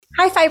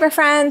Hi, Fiber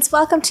friends.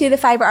 Welcome to the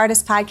Fiber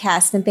Artist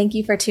Podcast, and thank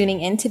you for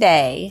tuning in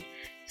today.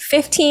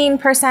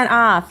 15%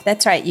 off.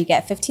 That's right. You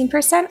get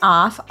 15%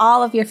 off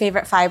all of your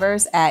favorite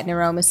fibers at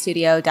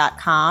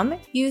neuromastudio.com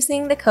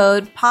using the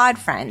code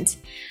PODFRIEND.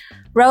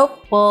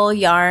 Rope, wool,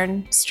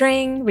 yarn,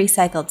 string,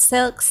 recycled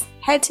silks.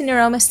 Head to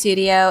Neuroma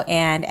Studio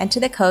and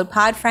enter the code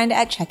PODFRIEND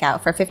at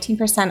checkout for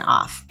 15%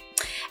 off.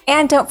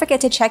 And don't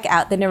forget to check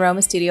out the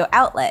Neuroma Studio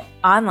outlet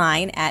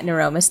online at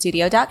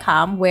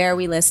neuromastudio.com, where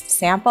we list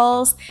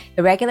samples,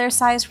 irregular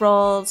size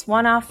rolls,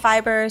 one-off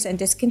fibers, and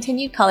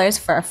discontinued colors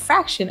for a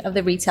fraction of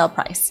the retail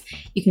price.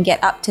 You can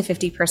get up to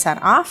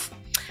 50% off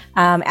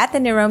at the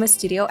Neuroma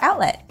Studio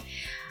outlet.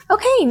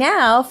 Okay,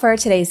 now for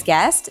today's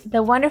guest,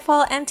 the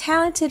wonderful and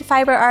talented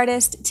fiber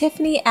artist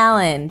Tiffany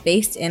Allen,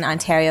 based in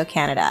Ontario,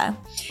 Canada.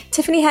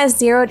 Tiffany has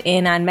zeroed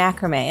in on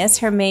macrame as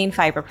her main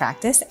fiber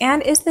practice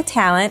and is the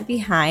talent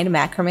behind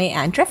macrame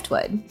and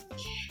driftwood.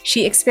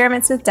 She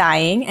experiments with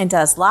dyeing and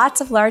does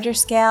lots of larger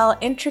scale,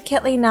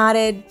 intricately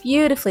knotted,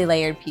 beautifully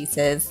layered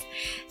pieces.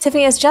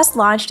 Tiffany has just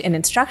launched an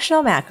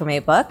instructional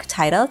macrame book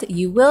titled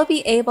You Will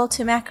Be Able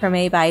to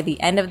Macrame by the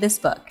End of This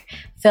Book,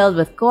 filled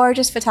with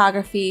gorgeous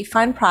photography,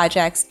 fun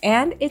projects,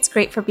 and it's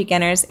great for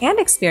beginners and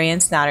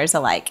experienced knotters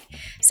alike.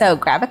 So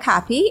grab a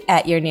copy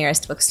at your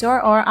nearest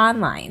bookstore or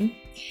online.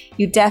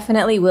 You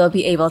definitely will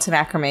be able to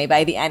macrame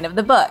by the end of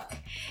the book.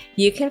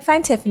 You can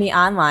find Tiffany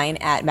online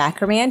at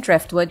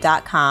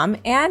macrameanddriftwood.com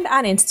and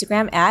on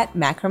Instagram at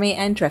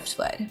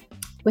macrameanddriftwood.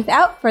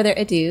 Without further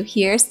ado,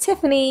 here's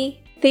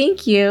Tiffany.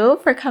 Thank you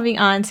for coming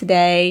on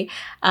today.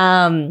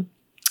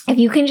 If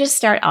you can just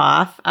start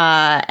off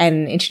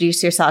and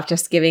introduce yourself,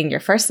 just giving your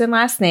first and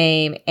last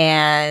name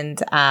and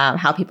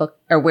how people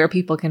or where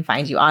people can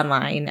find you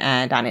online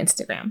and on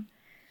Instagram.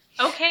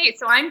 Okay,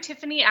 so I'm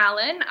Tiffany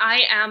Allen.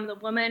 I am the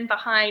woman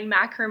behind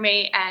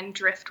Macrame and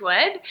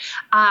Driftwood.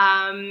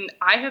 I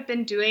have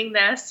been doing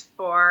this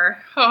for,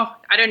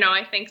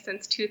 I think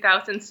since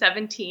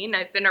 2017.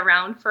 I've been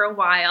around for a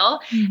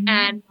while,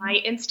 and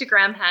my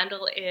Instagram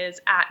handle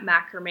is at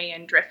Macrame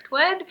and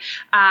Driftwood.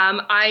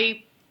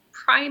 I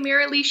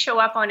primarily show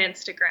up on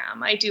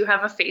Instagram. I do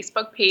have a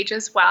Facebook page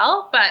as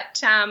well,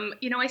 but,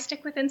 I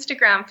stick with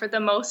Instagram for the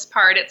most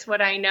part. It's what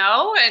I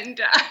know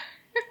and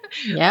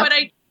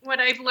what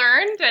I've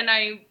learned,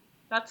 and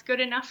that's good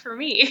enough for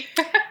me.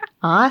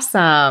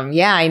 Awesome.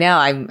 Yeah, I know.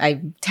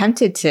 I'm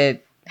tempted to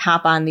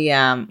hop on the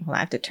I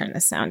have to turn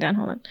the sound down.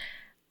 Hold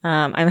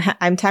on.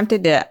 I'm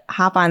tempted to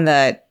hop on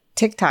the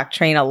TikTok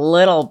train a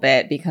little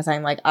bit because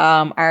I'm like,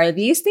 are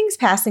these things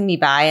passing me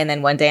by? And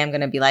then one day I'm going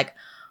to be like,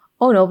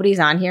 oh, nobody's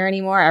on here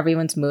anymore.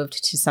 Everyone's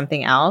moved to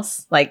something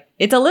else. Like,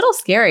 it's a little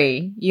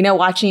scary,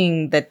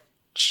 watching the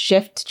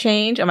shift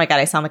change. Oh my God,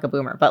 I sound like a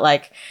boomer, but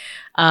like,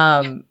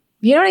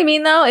 you know what I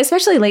mean, though?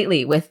 Especially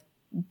lately with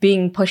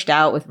being pushed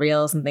out with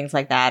reels and things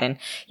like that. And,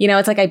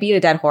 it's like I beat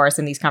a dead horse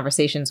in these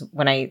conversations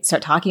when I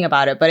start talking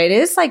about it. But it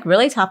is like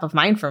really top of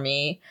mind for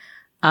me,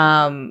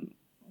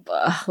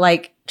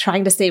 like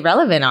trying to stay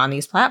relevant on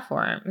these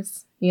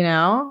platforms,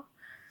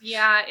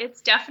 Yeah,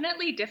 it's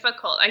definitely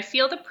difficult. I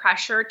feel the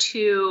pressure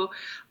to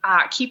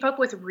keep up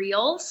with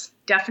reels,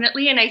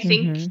 definitely. And I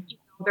think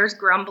there's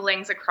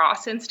grumblings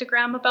across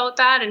Instagram about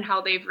that and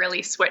how they've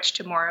really switched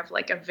to more of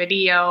like a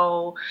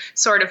video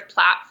sort of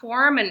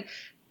platform. And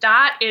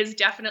that is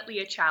definitely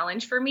a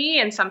challenge for me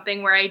and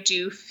something where I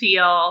do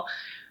feel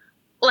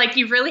like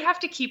you really have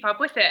to keep up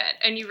with it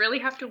and you really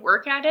have to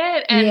work at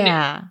it. And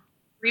I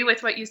agree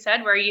with what you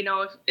said, where,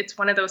 if it's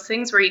one of those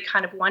things where you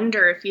kind of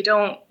wonder if you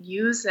don't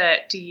use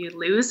it, do you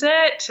lose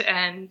it?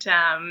 And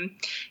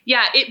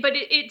but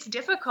it's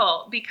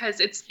difficult because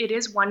it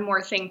is one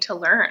more thing to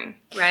learn,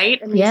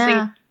 right? And these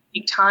things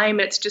take time.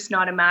 It's just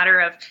not a matter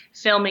of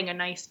filming a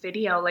nice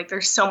video. Like,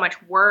 there's so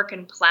much work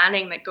and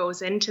planning that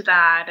goes into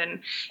that,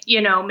 and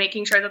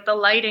making sure that the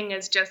lighting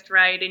is just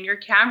right and your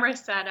camera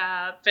set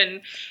up,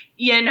 and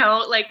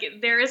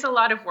there is a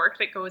lot of work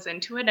that goes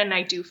into it, and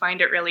I do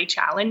find it really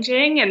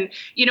challenging. And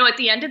at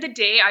the end of the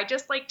day, I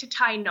just like to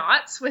tie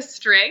knots with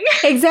string.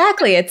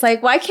 Exactly. It's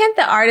like, why can't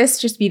the artist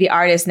just be the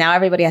artist? Now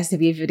everybody has to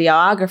be a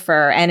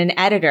videographer and an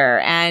editor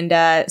and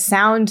a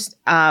sound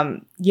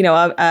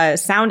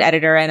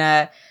editor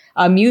and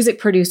a music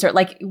producer.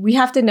 Like, we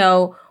have to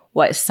know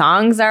what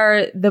songs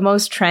are the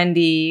most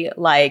trendy,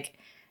 like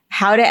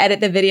how to edit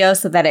the video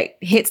so that it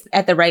hits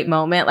at the right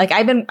moment. Like,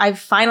 I've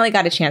finally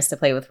got a chance to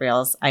play with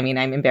reels. I mean,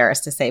 I'm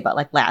embarrassed to say, but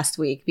like last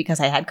week, because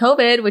I had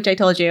COVID, which I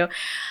told you,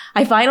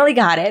 I finally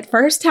got it.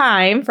 First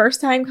time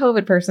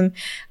COVID person.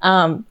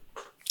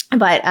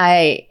 But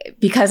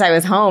because I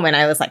was home and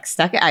I was like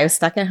stuck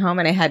at home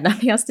and I had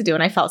nothing else to do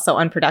and I felt so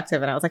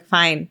unproductive, and I was like,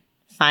 fine,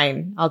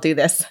 I'll do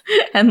this.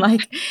 And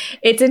like,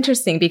 it's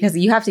interesting because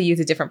you have to use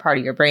a different part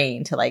of your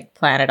brain to like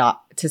plan it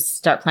out, to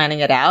start planning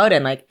it out,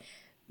 and like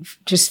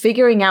just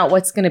figuring out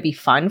what's going to be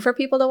fun for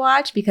people to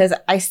watch, because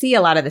I see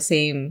a lot of the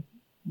same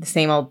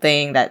old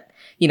thing that,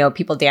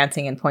 people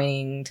dancing and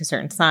pointing to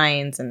certain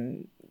signs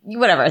and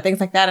whatever, things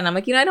like that. And I'm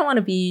like, I don't want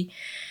to be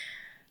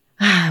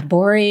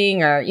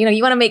boring, or,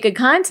 you want to make good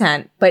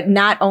content, but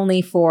not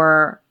only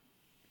for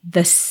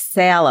the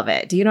sale of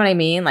it. Do you know what I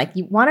mean? Like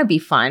you want to be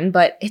fun,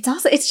 but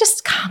it's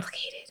just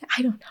complicated.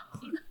 I don't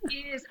know.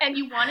 It is. And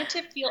you want it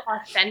to feel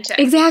authentic.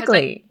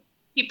 Exactly.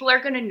 People are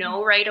going to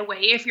know right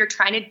away if you're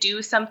trying to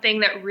do something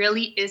that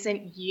really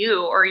isn't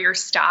you or your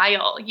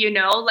style,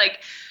 like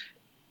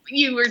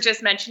you were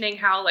just mentioning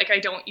how like I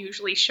don't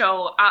usually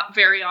show up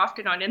very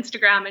often on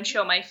Instagram and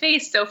show my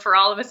face. So for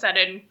all of a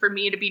sudden, for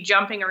me to be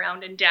jumping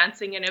around and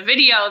dancing in a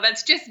video,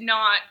 that's just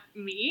not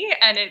me.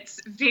 And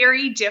it's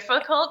very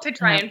difficult to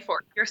try and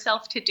force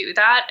yourself to do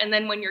that. And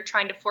then when you're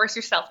trying to force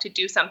yourself to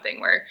do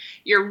something where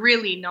you're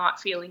really not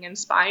feeling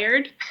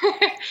inspired,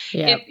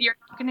 you're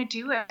not going to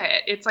do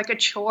it. It's like a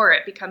chore.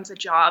 It becomes a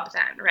job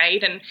then,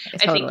 right? And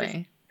totally. I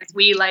think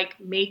we like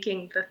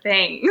making the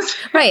things.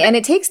 Right. And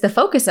it takes the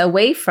focus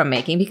away from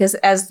making, because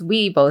as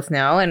we both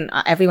know, and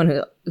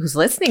everyone who's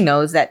listening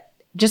knows, that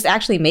just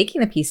actually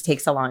making the piece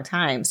takes a long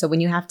time. So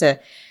when you have to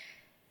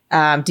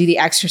do the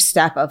extra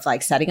step of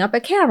like setting up a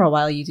camera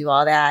while you do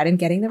all that and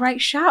getting the right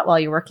shot while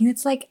you're working,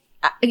 it's like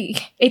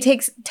it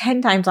takes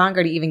 10 times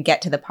longer to even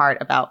get to the part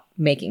about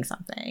making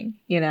something,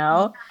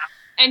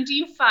 And do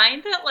you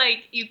find that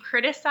like you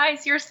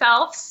criticize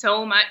yourself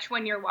so much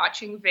when you're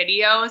watching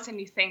videos and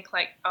you think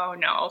like, oh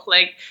no,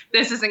 like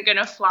this isn't going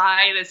to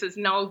fly. This is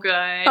no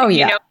good. Oh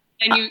yeah.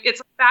 And it's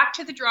like, back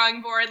to the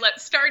drawing board.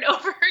 Let's start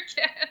over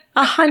again.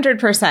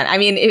 100%. I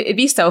mean, it'd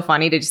be so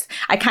funny to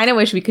I kind of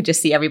wish we could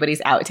just see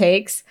everybody's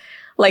outtakes.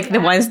 Like the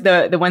ones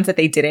that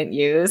they didn't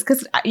use.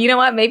 Because you know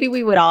what? Maybe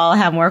we would all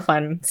have more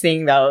fun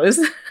seeing those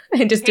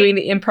and just doing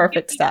the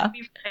imperfect stuff.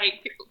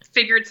 Like,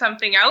 figured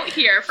something out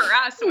here for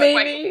us.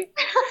 Maybe.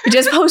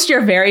 Just post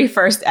your very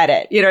first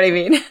edit. You know what I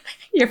mean?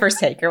 Your first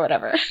take or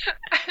whatever.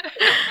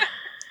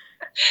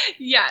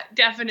 Yeah,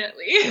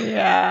 definitely.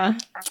 Yeah.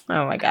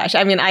 Oh my gosh.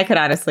 I mean, I could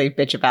honestly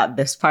bitch about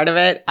this part of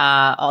it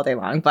all day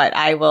long, but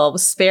I will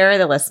spare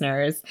the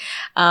listeners.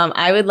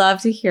 I would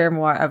love to hear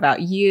more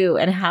about you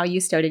and how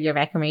you started your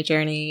macrame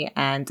journey.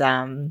 And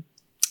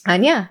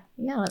yeah,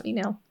 let me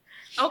know.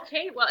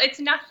 Okay, well, it's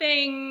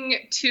nothing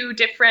too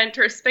different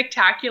or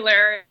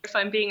spectacular, if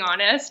I'm being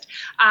honest.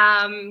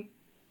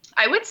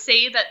 I would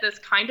say that this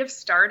kind of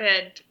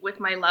started with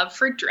my love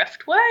for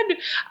driftwood.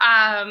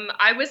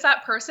 I was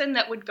that person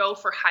that would go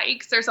for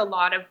hikes. There's a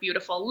lot of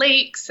beautiful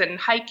lakes and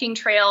hiking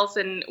trails,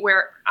 and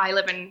where I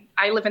live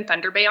in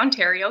Thunder Bay,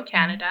 Ontario,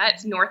 Canada.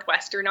 It's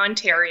northwestern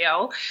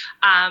Ontario.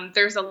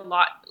 There's a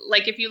lot,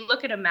 like if you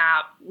look at a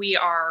map, we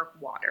are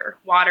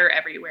water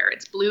everywhere.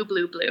 It's blue,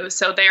 blue, blue.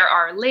 So there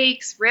are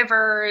lakes,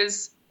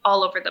 rivers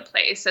all over the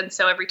place. And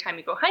so every time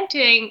you go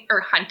hiking,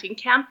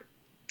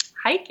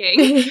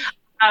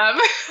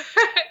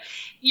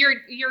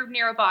 you're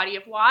near a body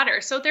of water.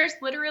 So there's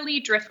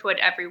literally driftwood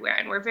everywhere.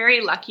 And we're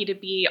very lucky to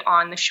be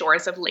on the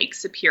shores of Lake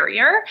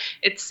Superior.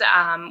 It's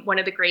one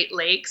of the Great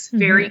Lakes,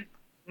 very.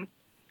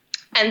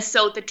 And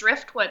so the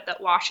driftwood that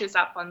washes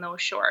up on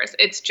those shores,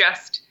 it's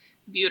just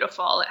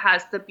beautiful. It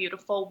has the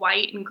beautiful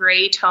white and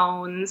gray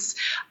tones.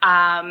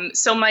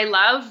 So my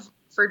love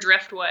for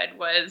driftwood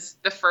was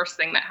the first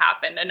thing that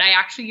happened. And I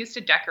actually used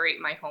to decorate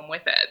my home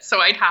with it. So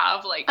I'd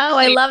have like... Oh,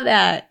 I love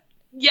that.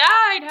 Yeah,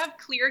 I'd have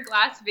clear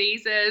glass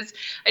vases.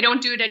 I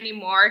don't do it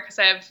anymore because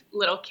I have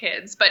little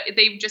kids, but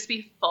they'd just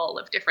be full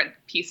of different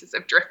pieces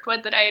of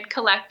driftwood that I had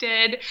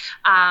collected,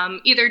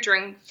 either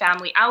during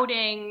family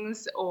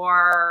outings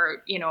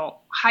or,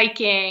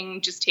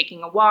 hiking, just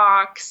taking a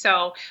walk.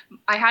 So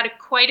I had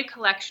quite a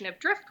collection of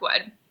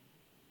driftwood.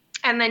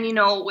 And then,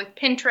 with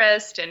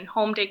Pinterest and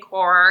home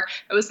decor,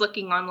 I was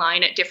looking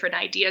online at different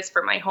ideas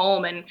for my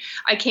home, and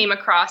I came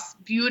across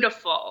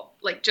beautiful,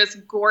 like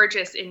just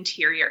gorgeous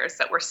interiors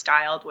that were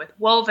styled with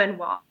woven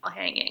wall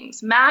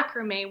hangings,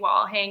 macrame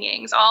wall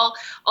hangings, all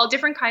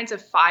different kinds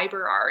of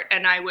fiber art.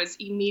 And I was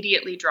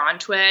immediately drawn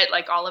to it,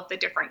 like all of the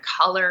different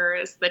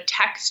colors, the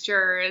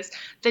textures,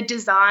 the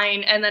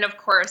design. And then, of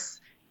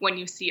course, when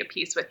you see a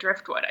piece with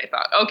driftwood, I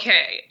thought,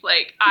 okay,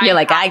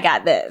 I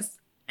got this.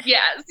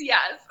 Yes.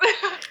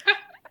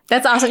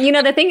 That's awesome.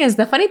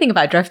 The funny thing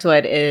about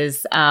driftwood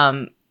is,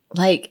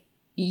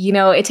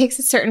 it takes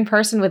a certain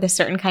person with a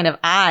certain kind of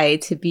eye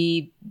to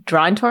be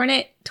drawn toward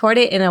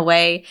it in a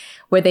way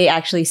where they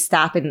actually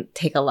stop and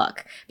take a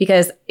look.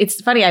 Because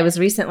it's funny, I was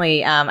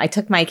recently, I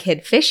took my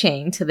kid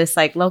fishing to this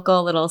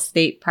local little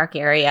state park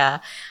area.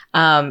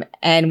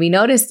 And we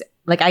noticed,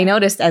 I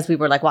noticed as we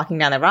were walking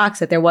down the rocks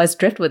that there was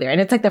driftwood there. And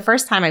it's the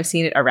first time I've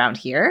seen it around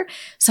here.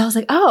 So I was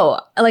like,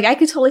 oh, I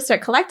could totally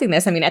start collecting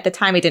this. I mean, at the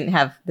time I didn't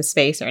have the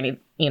space or any,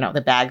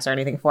 the bags or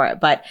anything for it,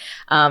 but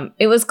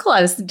it was cool.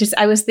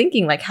 I was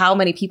thinking how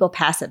many people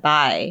pass it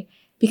by,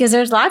 because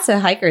there's lots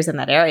of hikers in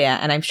that area.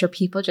 And I'm sure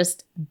people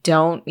just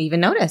don't even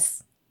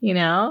notice,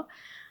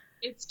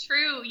 It's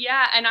true.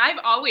 Yeah. And I've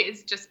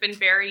always just been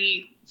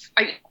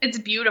it's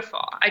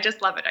beautiful. I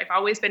just love it. I've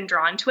always been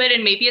drawn to it.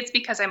 And maybe it's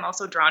because I'm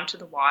also drawn to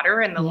the water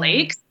and the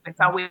lakes. It's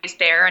always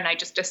there. And I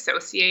just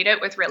associate it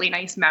with really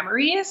nice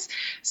memories.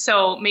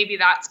 So maybe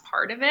that's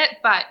part of it.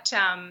 But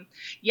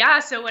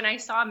so when I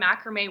saw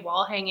macrame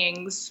wall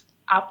hangings,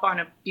 up on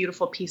a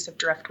beautiful piece of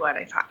driftwood,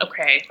 I thought,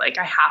 okay, like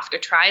I have to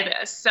try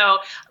this. So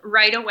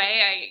right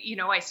away,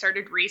 I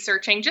started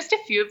researching just a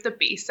few of the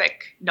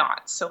basic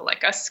knots. So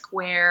like a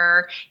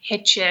square,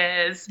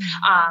 hitches,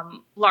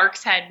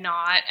 lark's head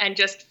knot, and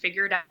just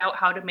figured out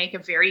how to make a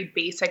very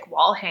basic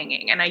wall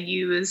hanging. And I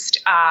used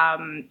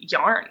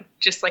yarn,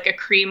 just like a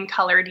cream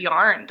colored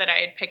yarn that I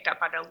had picked up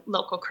at a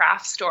local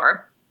craft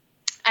store.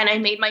 And I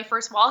made my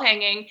first wall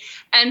hanging.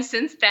 And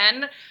since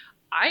then,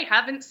 I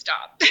haven't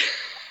stopped.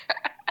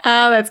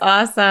 Oh, that's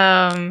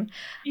awesome.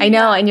 Yeah. I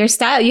know. And your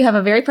style, you have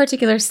a very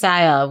particular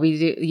style.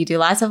 You do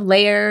lots of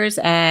layers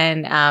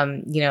and,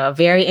 a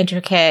very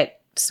intricate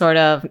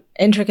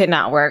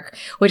knotwork,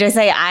 which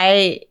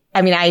I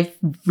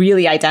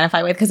really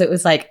identify with because it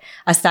was like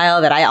a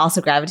style that I also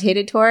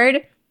gravitated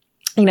toward.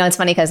 It's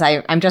funny because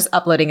I'm just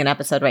uploading an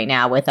episode right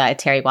now with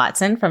Terry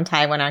Watson from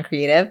Taiwan on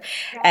Creative.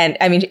 Yeah. And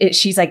I mean,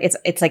 she's like,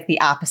 it's like the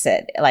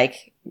opposite.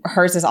 Like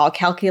hers is all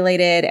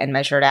calculated and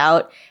measured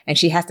out, and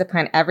she has to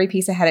plan every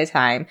piece ahead of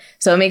time.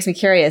 So it makes me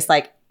curious,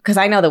 like, because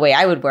I know the way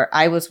I would work.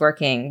 I was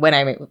working when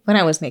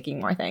I was making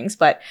more things,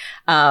 but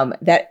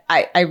that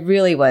I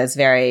really was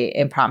very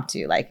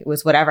impromptu. Like it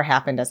was whatever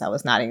happened as I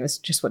was knotting. It was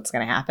just what's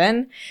going to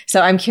happen.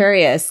 So I'm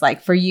curious,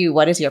 like for you,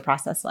 what is your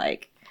process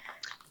like?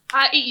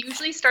 It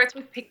usually starts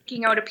with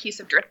picking out a piece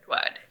of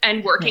driftwood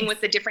and working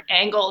with the different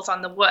angles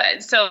on the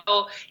wood. So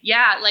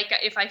yeah, like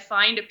if I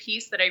find a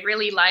piece that I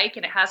really like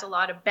and it has a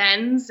lot of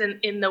bends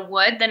in the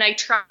wood, then I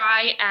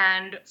try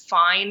and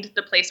find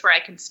the place where I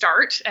can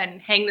start and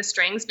hang the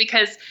strings,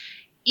 because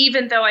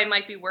even though I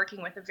might be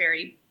working with a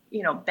very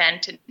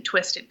bent and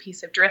twisted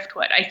piece of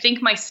driftwood, I think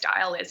my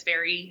style is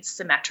very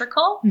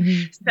symmetrical.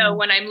 Mm-hmm. So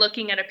when I'm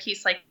looking at a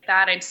piece like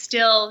that, I'm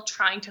still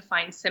trying to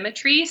find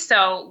symmetry.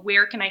 So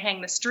where can I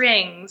hang the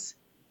strings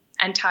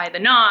and tie the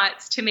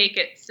knots to make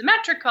it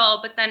symmetrical,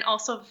 but then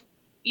also,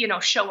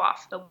 show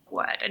off the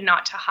wood and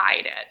not to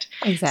hide it.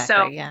 Exactly.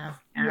 So, yeah.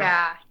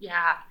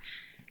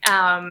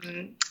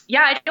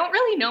 I don't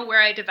really know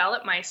where I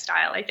developed my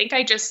style. I think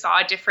I just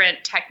saw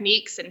different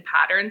techniques and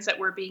patterns that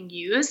were being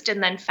used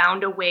and then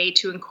found a way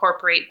to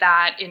incorporate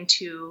that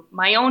into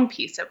my own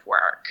piece of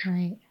work.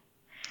 Right.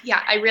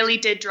 Yeah, I really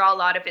did draw a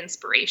lot of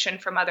inspiration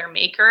from other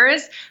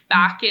makers.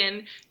 Back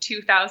in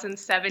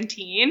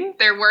 2017,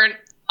 there weren't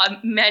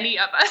many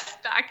of us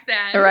back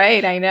then.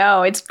 Right, I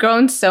know. It's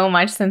grown so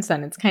much since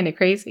then. It's kind of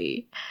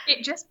crazy.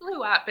 It just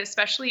blew up,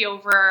 especially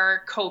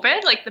over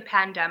COVID, like the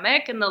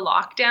pandemic and the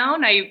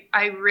lockdown.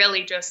 I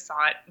really just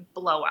saw it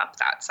blow up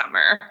that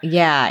summer.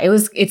 Yeah,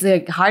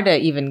 it's hard to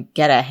even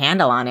get a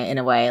handle on it in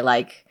a way,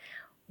 like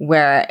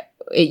where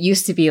it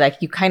used to be like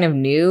you kind of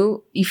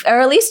knew,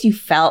 or at least you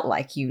felt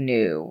like you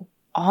knew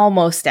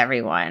almost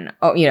everyone,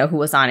 who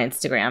was on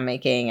Instagram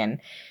making.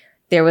 And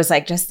there was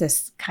like just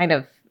this kind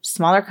of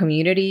smaller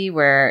community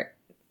where,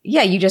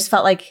 you just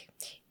felt like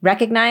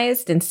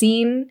recognized and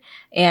seen,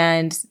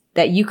 and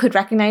that you could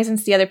recognize and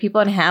see other people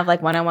and have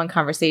like one-on-one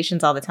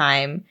conversations all the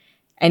time.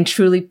 And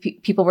truly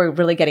people were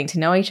really getting to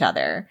know each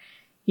other,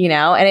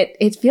 and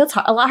it feels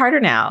a lot harder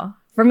now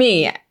for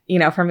me,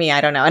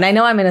 I don't know. And I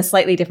know I'm in a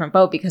slightly different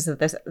boat because of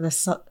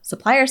the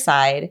supplier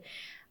side.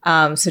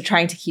 So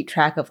trying to keep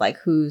track of like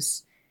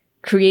who's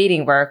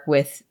creating work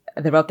with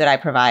the rope that I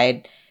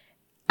provide.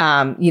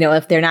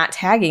 If they're not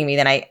tagging me,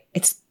 then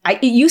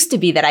it used to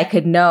be that I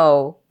could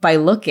know by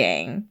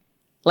looking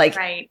like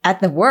at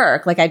the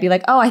work, like I'd be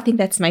like, oh, I think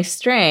that's my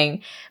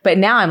string. But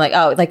now I'm like,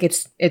 oh, like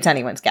it's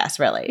anyone's guess,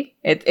 really.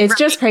 It's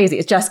just crazy.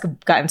 It's just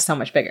gotten so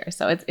much bigger.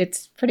 So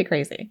it's pretty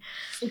crazy.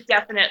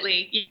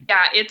 Definitely.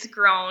 Yeah, it's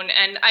grown.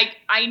 And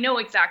I know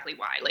exactly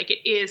why. Like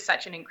it is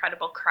such an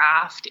incredible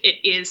craft.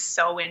 It is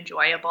so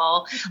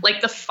enjoyable.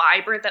 Like the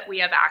fiber that we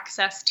have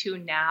access to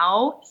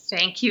now.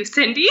 Thank you,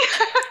 Cindy.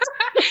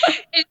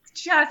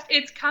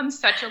 It's come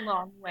such a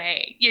long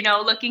way,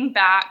 looking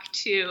back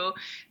to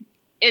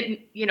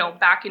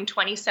back in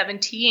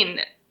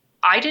 2017,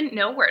 I didn't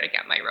know where to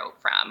get my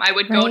rope from. I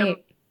would go to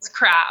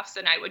crafts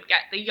and I would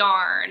get the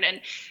yarn.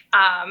 And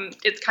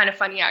it's kind of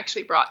funny, I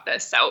actually brought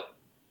this out.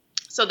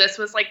 So this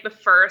was like the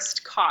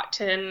first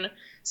cotton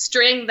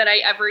string that I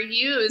ever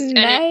used.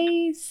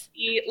 Nice.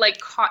 And like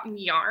cotton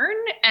yarn,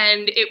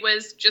 and it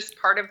was just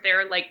part of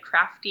their like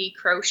crafty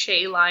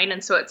crochet line.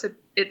 And so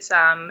it's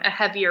a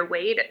heavier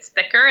weight, it's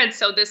thicker. And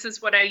so this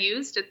is what I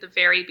used at the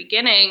very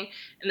beginning.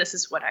 And this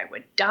is what I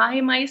would dye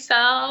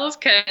myself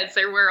because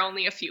there were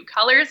only a few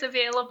colors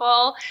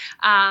available.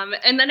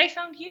 And then I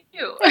found you.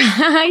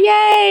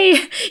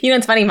 Yay.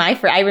 It's funny.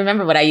 I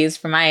remember what I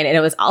used for mine, and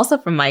it was also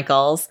from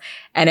Michael's,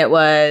 and it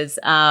was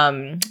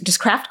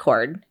just craft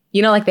cord.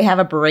 Like they have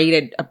a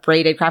braided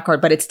craft cord,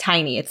 but it's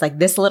tiny. It's like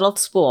this little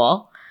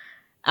spool.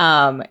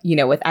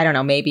 With, I don't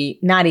know, maybe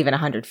not even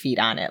 100 feet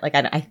on it. Like,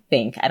 I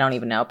think, I don't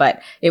even know,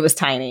 but it was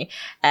tiny.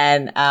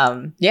 And,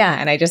 and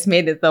I just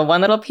made it the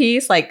one little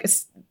piece. Like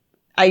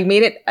I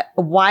made it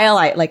while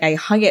I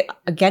hung it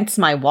against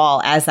my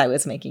wall as I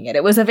was making it.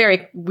 It was a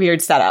very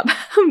weird setup,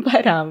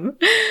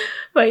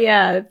 but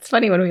yeah, it's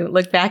funny when we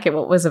look back at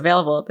what was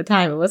available at the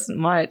time. It wasn't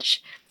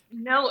much,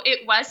 No,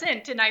 it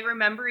wasn't. And I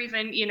remember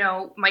even,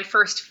 my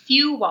first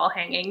few wall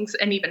hangings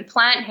and even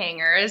plant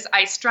hangers,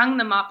 I strung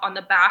them up on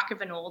the back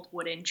of an old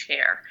wooden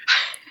chair.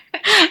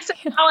 So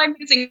now I'm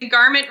using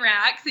garment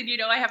racks and,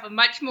 I have a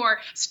much more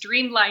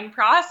streamlined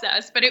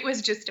process, but it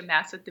was just a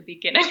mess at the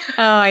beginning.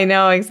 Oh, I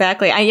know.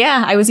 Exactly.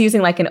 I was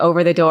using like an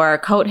over the door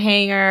coat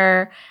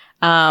hanger,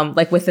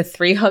 like with the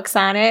 3 hooks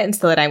on it. And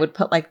so that I would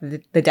put like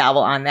the dowel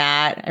on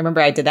that. I remember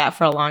I did that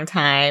for a long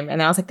time.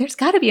 And then I was like, there's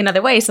got to be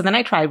another way. So then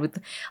I tried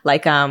with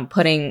like,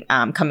 putting,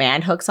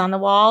 command hooks on the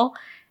wall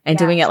and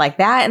doing it like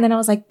that. And then I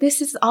was like,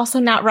 this is also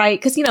not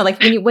right. Cause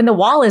like when the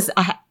wall is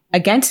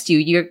against you,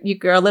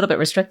 you're a little bit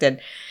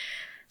restricted.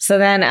 So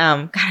then,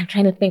 God, I'm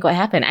trying to think what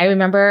happened. I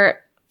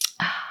remember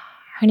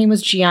her name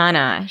was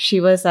Gianna.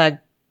 She was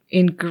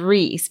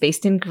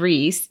based in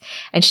Greece.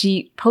 And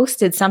she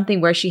posted something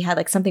where she had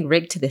like something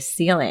rigged to the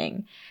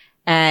ceiling.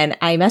 And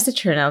I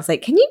messaged her and I was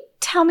like, can you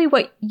tell me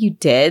what you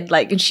did?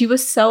 Like, and she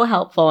was so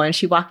helpful and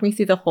she walked me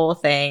through the whole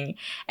thing.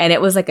 And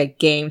it was like a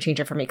game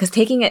changer for me because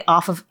taking it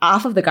off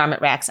of the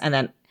garment racks and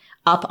then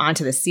up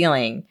onto the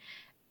ceiling,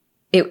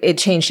 it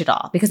changed it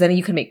all because then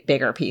you could make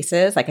bigger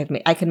pieces. Like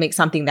I could make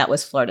something that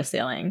was floor to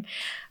ceiling.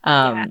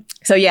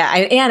 So yeah,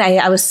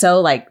 I was so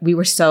like, we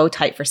were so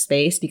tight for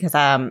space because,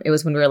 it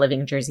was when we were living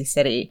in Jersey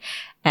City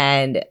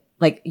and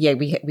like, yeah,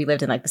 we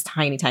lived in like this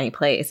tiny, tiny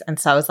place. And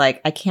so I was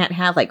like, I can't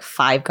have like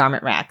 5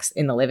 garment racks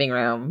in the living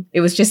room.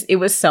 It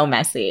was so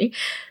messy.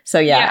 So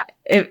yeah.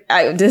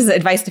 This is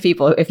advice to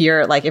people. If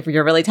you're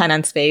really tight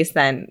on space,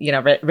 then,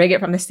 rig it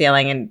from the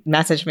ceiling and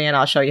message me and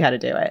I'll show you how to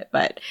do it.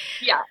 But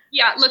yeah.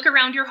 Look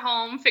around your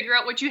home, figure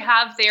out what you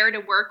have there to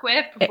work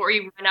with before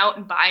you run out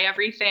and buy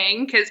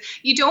everything. Cause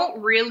you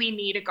don't really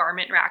need a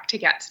garment rack to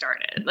get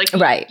started. Like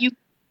you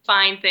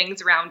find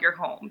things around your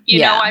home,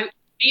 I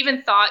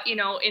even thought,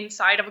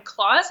 inside of a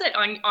closet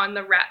on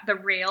the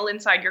rail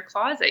inside your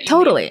closet.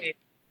 Totally.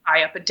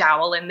 Tie up a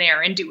dowel in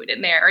there and do it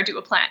in there or do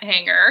a plant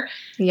hanger.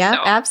 Yeah, so,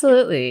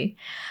 absolutely.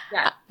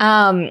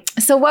 Yeah.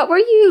 So what were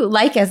you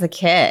like as a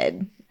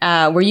kid?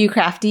 Were you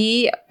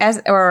crafty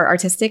or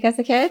artistic as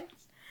a kid?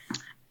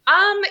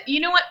 You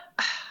know what?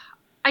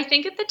 I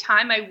think at the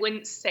time I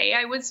wouldn't say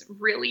I was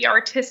really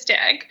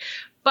artistic,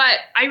 but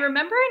I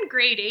remember in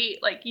grade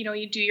 8, like,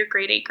 you do your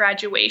grade 8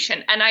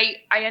 graduation and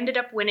I ended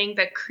up winning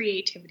the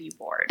creativity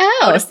board.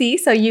 Oh, see,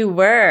 so you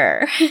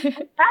were.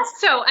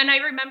 And I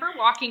remember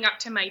walking up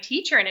to my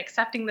teacher and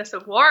accepting this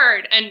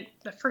award. And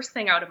the first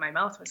thing out of my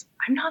mouth was,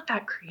 I'm not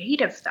that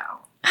creative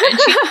though. And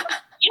she said,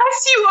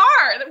 yes, you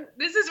are.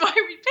 This is why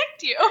we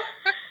picked you.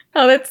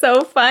 Oh, that's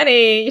so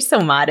funny. You're so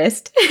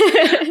modest.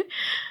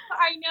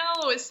 I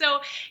know. So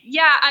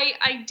yeah,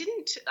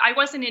 I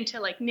wasn't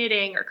into like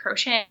knitting or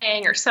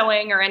crocheting or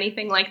sewing or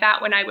anything like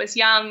that when I was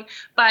young,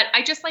 but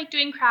I just like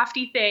doing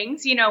crafty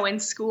things, in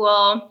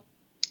school,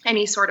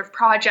 any sort of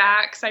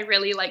projects. I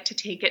really like to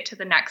take it to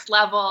the next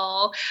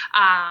level.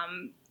 I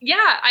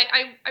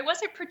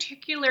wasn't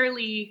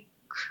particularly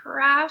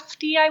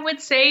crafty, I would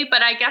say,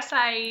 but I guess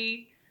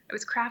I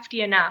was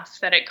crafty enough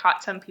that it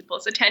caught some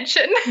people's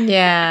attention.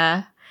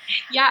 Yeah.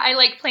 Yeah, I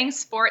like playing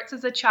sports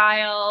as a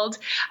child.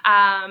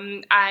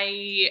 I'm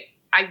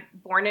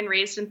born and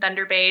raised in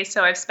Thunder Bay,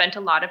 so I've spent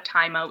a lot of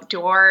time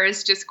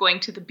outdoors, just going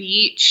to the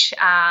beach,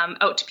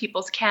 out to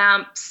people's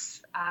camps,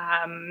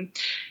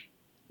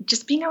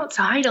 just being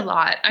outside a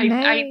lot.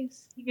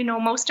 Nice.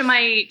 Most of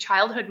my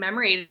childhood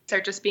memories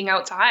are just being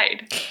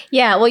outside.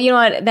 Yeah, well, you know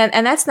what?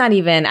 And that's not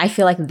even, I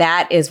feel like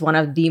that is one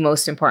of the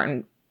most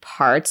important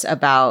parts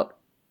about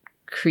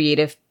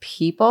creative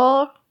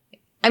people.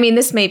 I mean,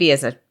 this maybe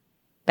is a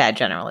bad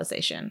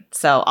generalization,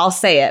 so I'll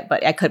say it,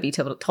 but I could be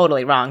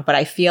totally wrong. But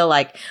I feel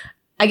like,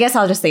 I guess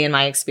I'll just say in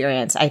my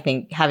experience, I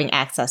think having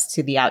access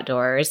to the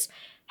outdoors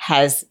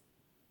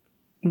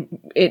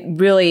it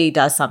really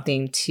does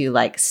something to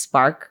like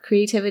spark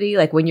creativity.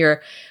 Like when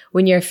you're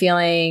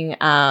feeling,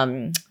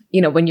 when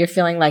you're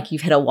feeling like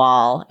you've hit a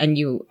wall and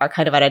you are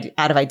kind of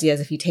out of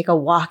ideas, if you take a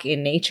walk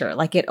in nature,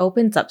 like it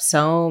opens up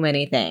so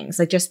many things,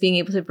 like just being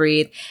able to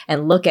breathe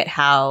and look at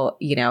how,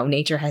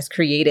 nature has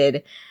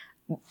created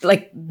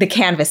like the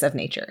canvas of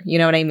nature. You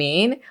know what I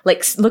mean?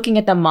 Like looking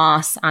at the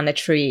moss on the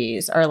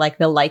trees or like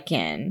the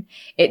lichen,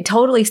 it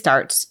totally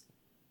starts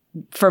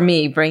for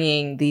me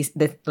bringing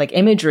the like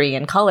imagery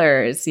and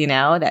colors,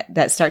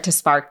 that start to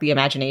spark the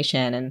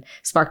imagination and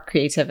spark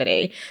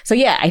creativity. So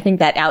yeah, I think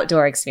that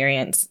outdoor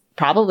experience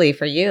probably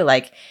for you,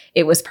 like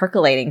it was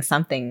percolating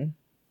something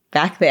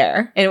back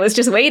there and it was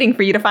just waiting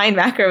for you to find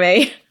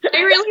macrame. I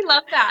really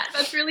love that.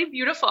 That's really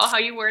beautiful how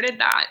you worded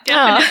that.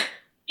 Definitely. Oh.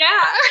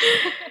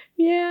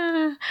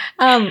 Yeah.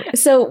 Yeah.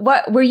 So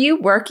what were you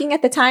working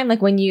at the time?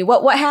 Like when you,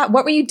 what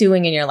were you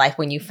doing in your life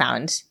when you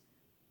found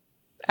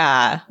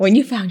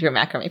your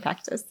macrame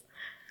practice?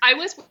 I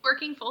was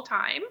working full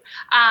time,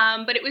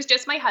 but it was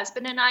just my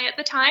husband and I at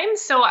the time.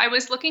 So I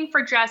was looking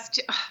for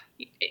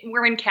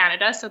we're in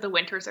Canada, so the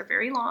winters are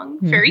very long,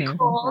 very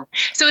cold.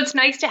 So it's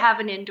nice to have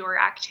an indoor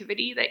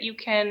activity that you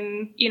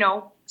can,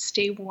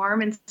 stay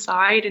warm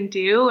inside and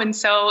do. And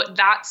so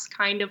that's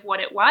kind of what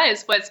it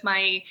was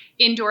my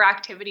indoor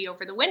activity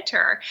over the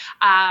winter.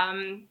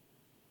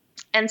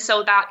 And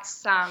so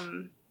that's,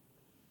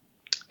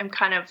 I'm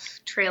kind of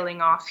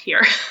trailing off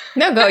here.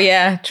 No, go.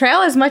 Yeah. Trail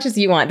as much as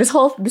you want. This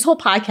whole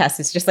podcast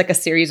is just like a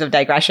series of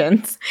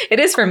digressions. It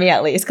is for me,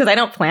 at least, because I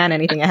don't plan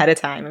anything ahead of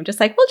time. I'm just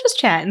like, we'll just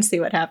chat and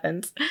see what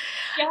happens.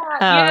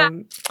 Yeah.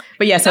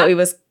 But yeah, so it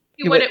was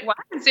what it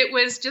was. It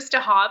was just a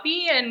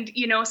hobby and,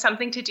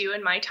 something to do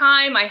in my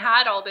time. I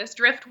had all this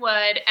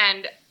driftwood,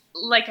 and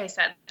like I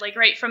said, like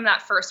right from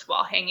that first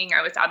wall hanging,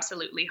 I was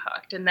absolutely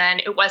hooked. And then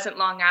it wasn't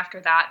long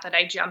after that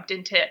I jumped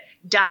into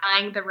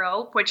dyeing the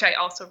rope, which I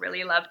also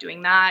really love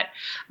doing that.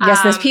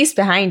 Yes, this piece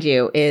behind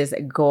you is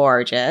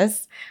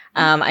gorgeous.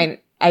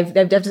 I've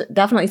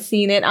definitely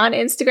seen it on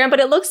Instagram, but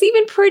it looks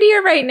even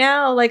prettier right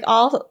now, like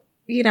all,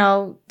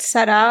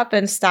 set up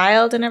and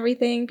styled and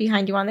everything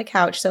behind you on the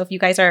couch. So if you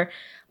guys are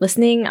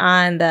listening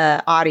on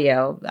the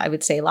audio, I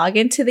would say log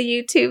into the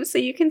YouTube so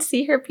you can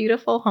see her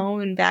beautiful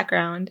home and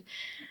background.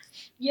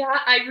 Yeah,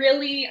 I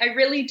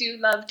really do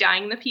love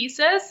dyeing the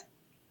pieces.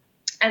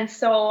 And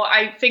so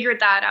I figured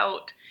that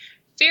out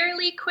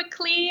fairly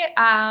quickly.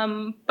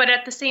 But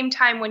at the same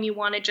time, when you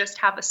want to just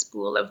have a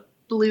spool of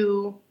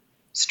blue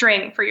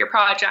string for your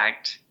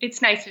project,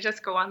 it's nice to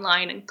just go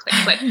online and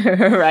click.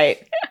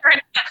 Right.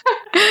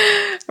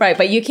 Right.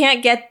 But you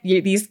can't get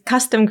these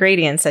custom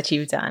gradients that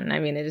you've done. I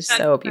mean, it is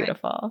so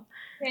beautiful.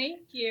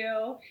 Thank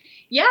you.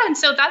 Yeah. And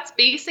so that's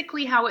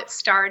basically how it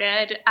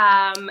started.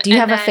 Do you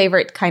have a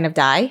favorite kind of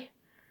dye?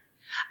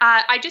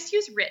 I just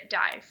use RIT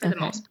dye for the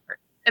most part.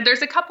 And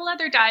there's a couple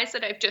other dyes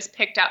that I've just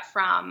picked up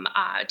from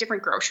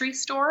different grocery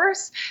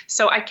stores.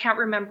 So I can't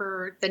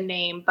remember the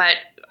name, but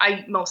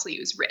I mostly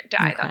use RIT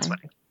dye. Okay. That's what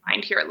I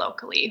find here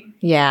locally.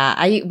 Yeah.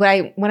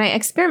 When I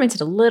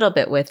experimented a little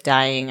bit with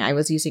dyeing, I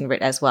was using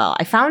RIT as well.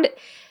 I found,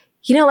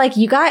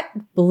 you got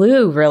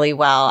blue really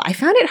well. I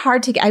found it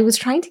hard I was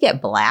trying to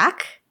get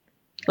black.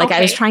 I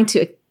was trying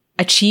to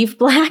achieve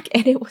black,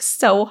 and it was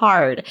so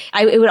hard.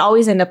 It would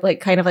always end up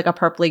kind of like a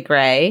purpley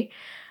gray.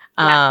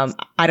 Yes.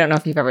 I don't know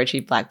if you've ever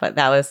achieved black, but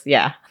that was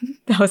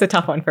a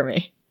tough one for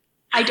me.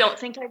 I don't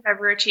think I've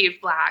ever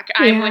achieved black.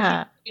 I'm with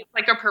you. It's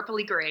like a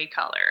purpley gray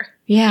color.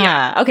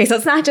 Yeah. Okay. So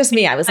it's not just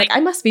me. I was like,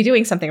 I must be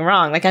doing something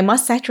wrong. I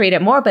must saturate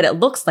it more, but it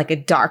looks like a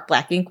dark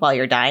black ink while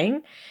you're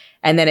dyeing.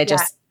 And then it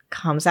just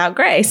comes out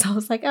gray. So I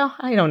was like, oh,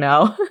 I don't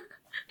know.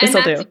 This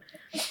will do.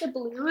 The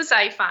blues,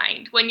 I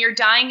find when you're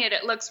dyeing it,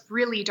 it looks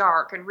really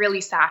dark and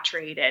really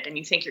saturated, and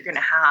you think you're going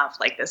to have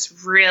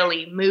this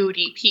really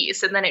moody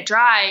piece, and then it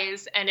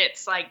dries and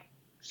it's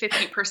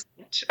 50%.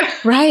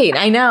 Right.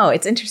 I know.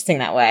 It's interesting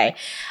that way.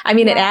 I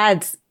mean, it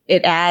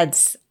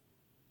adds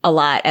a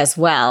lot as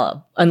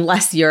well,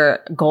 unless your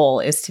goal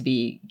is to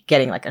be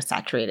getting a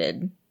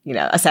saturated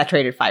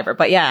fiber.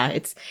 But yeah,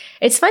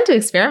 it's fun to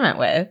experiment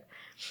with.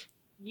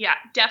 Yeah,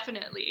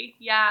 definitely.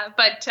 Yeah.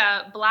 But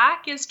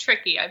black is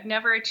tricky. I've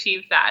never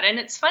achieved that. And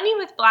it's funny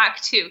with black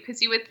too,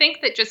 because you would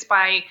think that just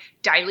by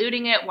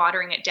diluting it,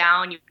 watering it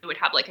down, you would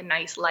have a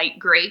nice light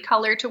gray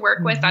color to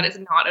work with. That is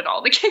not at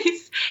all the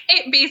case.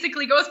 It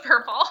basically goes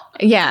purple.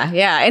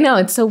 Yeah. I know.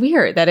 It's so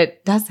weird that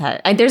it does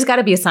that. There's got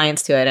to be a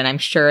science to it. And I'm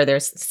sure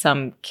there's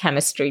some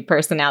chemistry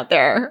person out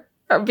there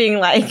being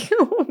like,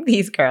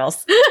 these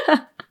girls.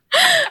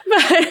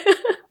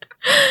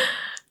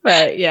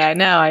 But yeah,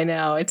 no, I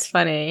know. It's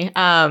funny.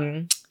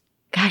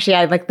 Gosh,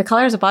 yeah, the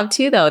colors above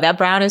too, though. That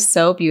brown is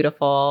so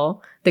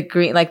beautiful. The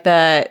green,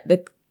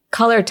 the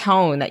color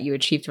tone that you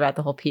achieved throughout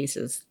the whole piece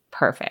is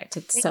perfect.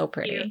 It's so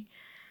pretty. You.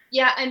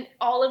 Yeah, and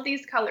all of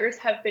these colors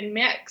have been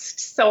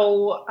mixed.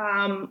 So,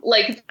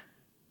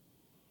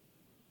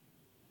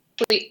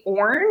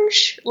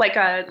 orange, like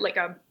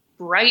a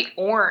bright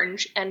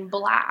orange and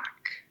black.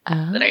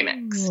 That I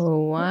mixed.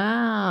 Oh,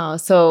 wow.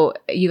 So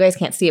you guys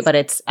can't see it, but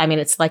it's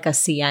like a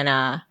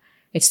sienna.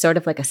 It's sort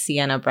of like a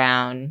sienna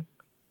brown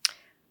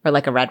or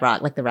like a red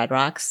rock, like the red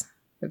rocks.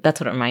 That's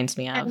what it reminds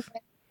me of. And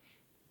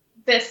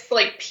this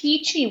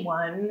peachy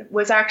one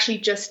was actually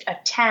just a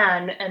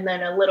tan and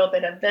then a little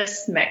bit of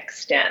this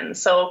mixed in.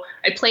 So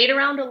I played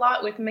around a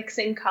lot with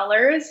mixing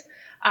colors.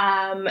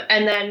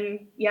 And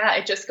then,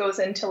 it just goes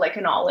into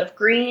an olive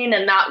green,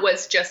 and that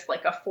was just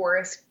a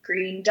forest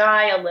green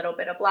dye, a little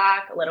bit of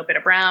black, a little bit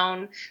of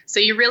brown. So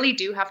you really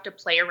do have to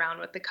play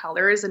around with the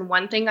colors. And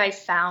one thing I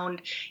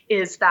found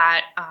is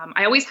that,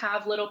 I always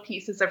have little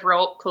pieces of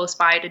rope close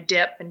by to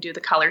dip and do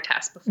the color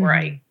test before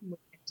I move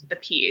into the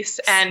piece.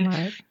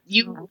 And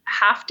you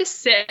have to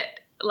sit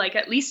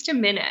at least a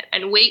minute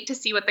and wait to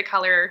see what the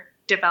color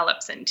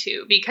develops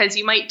into, because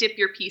you might dip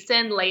your piece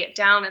in, lay it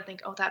down, and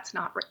think, oh, that's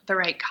not the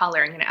right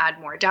color. I'm going to add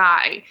more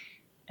dye.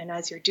 And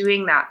as you're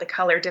doing that, the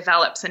color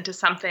develops into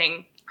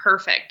something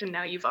perfect. And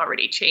now you've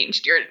already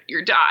changed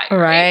your dye.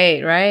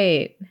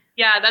 Right.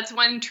 Yeah, that's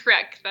one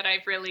trick that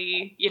I've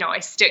really, I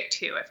stick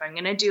to. If I'm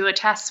going to do a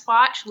test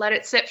swatch, let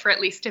it sit for at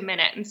least a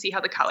minute and see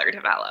how the color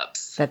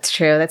develops. That's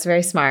true. That's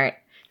very smart.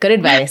 Good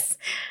advice.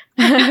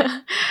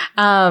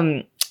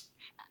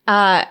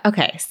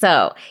 Okay,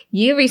 so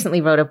you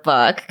recently wrote a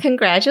book.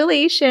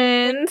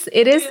 Congratulations.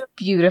 It is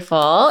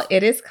beautiful.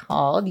 It is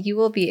called You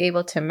Will Be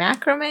Able to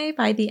Macrame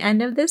by the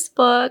End of This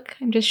Book.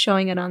 I'm just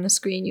showing it on the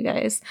screen, you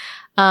guys.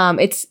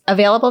 It's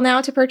available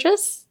now to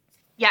purchase?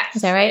 Yes.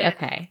 Is that right?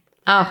 Okay.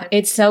 Oh,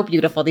 it's so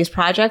beautiful. These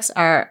projects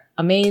are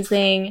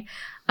amazing.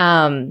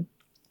 Can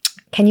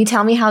you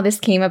tell me how this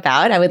came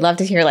about? I would love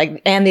to hear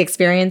and the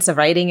experience of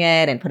writing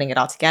it and putting it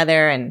all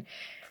together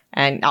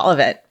and all of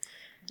it.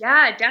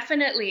 Yeah,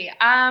 definitely.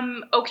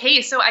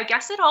 Okay, so I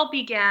guess it all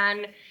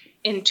began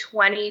in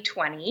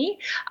 2020.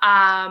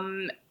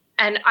 And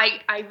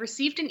I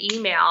received an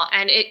email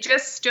and it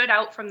just stood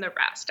out from the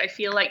rest. I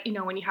feel like,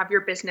 when you have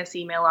your business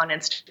email on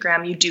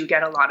Instagram, you do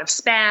get a lot of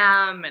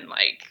spam and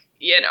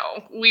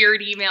weird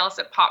emails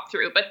that pop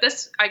through. But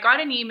I got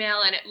an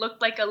email and it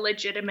looked like a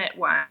legitimate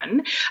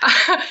one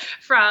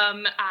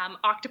from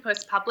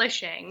Octopus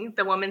Publishing.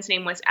 The woman's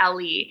name was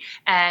Ellie,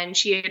 and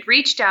she had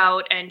reached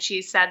out and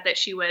she said that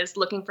she was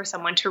looking for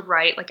someone to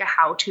write a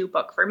how-to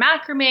book for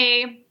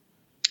macrame,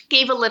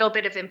 gave a little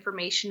bit of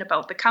information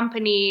about the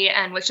company,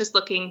 and was just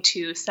looking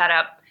to set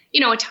up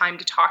a time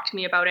to talk to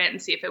me about it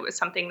and see if it was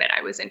something that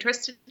I was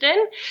interested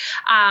in.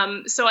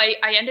 So I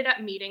ended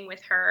up meeting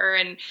with her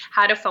and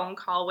had a phone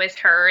call with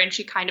her, and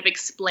she kind of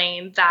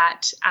explained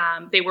that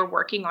they were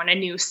working on a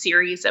new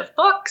series of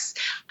books.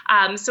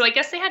 So I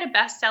guess they had a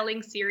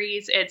best-selling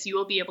series. It's You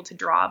Will Be Able to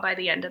Draw by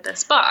the End of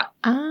This Book.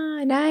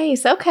 Ah,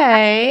 nice.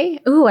 Okay.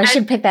 Ooh, I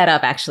should pick that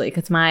up actually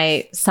because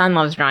my son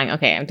loves drawing.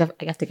 Okay, I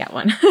have to get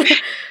one.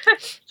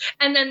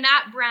 And then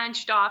that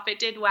branched off. It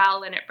did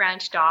well and it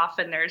branched off,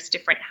 and there's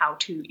different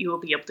how-to. You will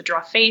be able to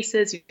draw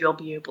faces. You'll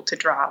be able to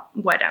draw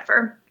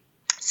whatever.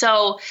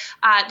 So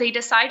they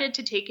decided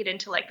to take it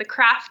into the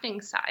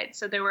crafting side.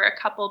 So there were a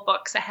couple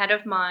books ahead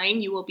of mine.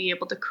 You will be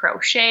able to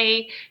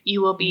crochet.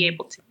 You will be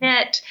able to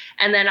knit.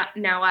 And then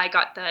now I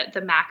got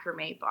the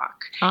macrame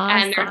book.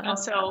 Awesome. And there's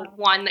also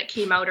one that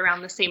came out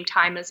around the same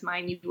time as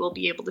mine. You will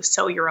be able to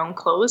sew your own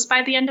clothes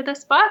by the end of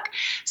this book.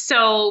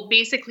 So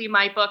basically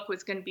my book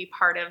was going to be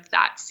part of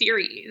that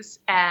series.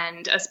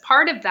 And as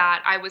part of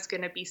that, I was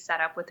going to be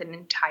set up with an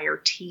entire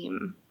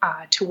team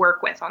to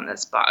work with on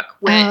this book.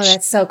 Which, oh,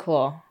 that's so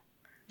cool.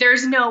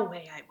 There's no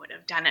way I would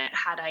have done it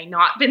had I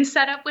not been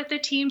set up with a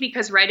team,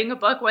 because writing a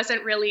book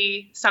wasn't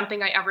really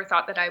something I ever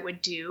thought that I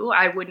would do.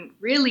 I wouldn't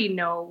really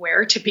know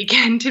where to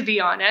begin, to be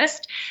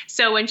honest.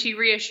 So when she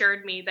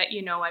reassured me that,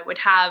 I would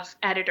have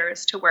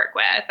editors to work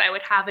with, I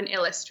would have an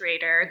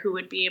illustrator who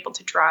would be able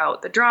to draw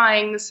out the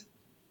drawings.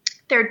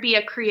 There'd be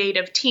a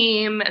creative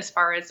team as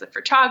far as the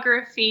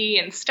photography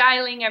and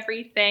styling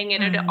everything.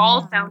 And it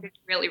all sounded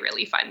really,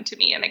 really fun to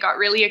me. And I got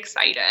really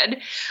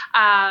excited.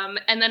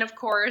 And then, of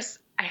course,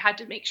 I had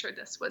to make sure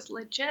this was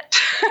legit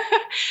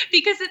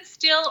because it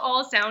still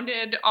all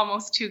sounded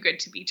almost too good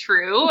to be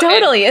true.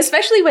 Totally.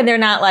 Especially when they're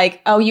not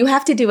oh, you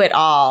have to do it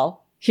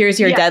all. Here's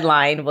your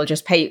deadline. We'll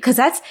just pay you. Because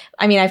I've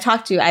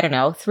talked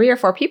to, 3 or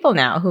 4 people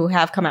now who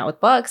have come out with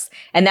books.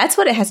 And that's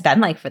what it has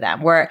been like for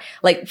them. Where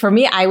for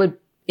me,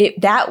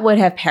 that would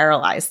have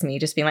paralyzed me,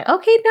 just being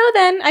okay, no,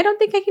 then I don't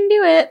think I can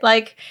do it.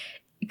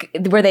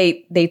 Where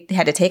they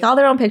had to take all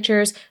their own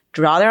pictures,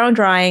 draw their own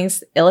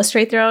drawings,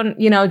 illustrate their own,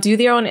 do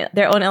their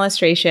own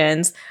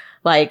illustrations.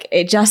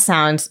 It just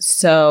sounds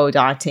so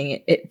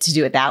daunting to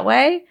do it that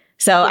way.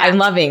 So I'm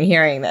loving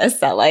hearing this,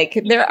 that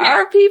there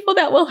are people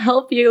that will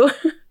help you.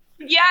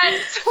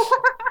 Yes.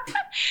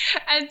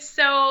 And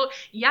so,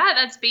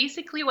 that's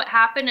basically what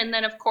happened. And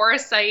then, of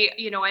course, I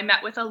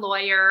met with a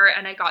lawyer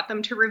and I got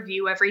them to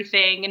review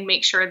everything and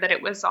make sure that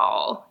it was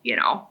all,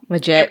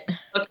 legit. It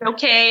looked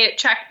okay. It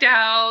checked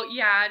out.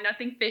 Yeah.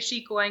 Nothing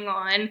fishy going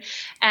on.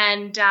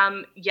 And,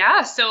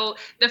 so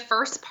the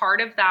first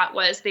part of that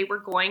was they were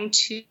going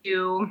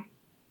to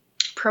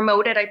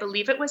promoted, I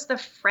believe it was the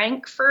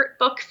Frankfurt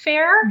Book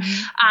Fair.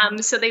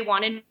 So they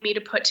wanted me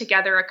to put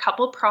together a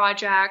couple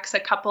projects, a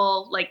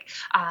couple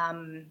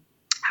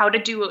how to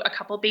do a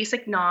couple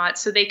basic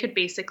knots so they could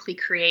basically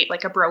create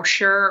a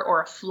brochure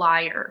or a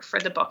flyer for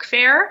the book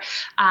fair.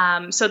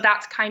 So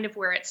that's kind of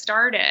where it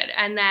started.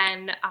 And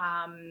then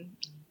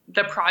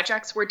the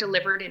projects were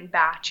delivered in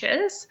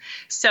batches.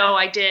 So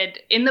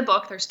in the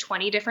book, there's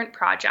 20 different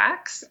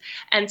projects.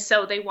 And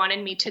so they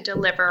wanted me to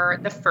deliver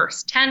the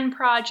first 10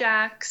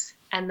 projects.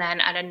 And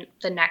then at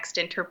the next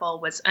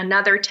interval was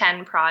another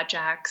 10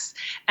 projects.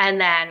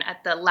 And then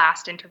at the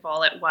last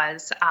interval, it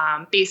was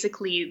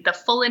basically the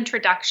full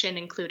introduction,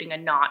 including a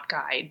knot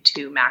guide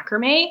to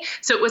macrame.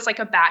 So it was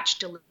a batch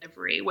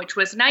delivery, which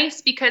was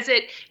nice because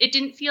it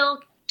didn't feel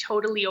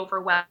totally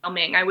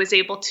overwhelming. I was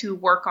able to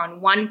work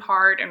on one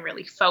part and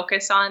really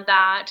focus on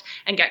that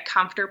and get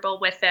comfortable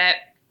with it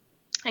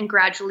and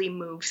gradually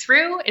move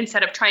through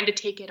instead of trying to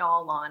take it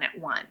all on at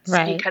once.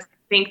 Right. Because I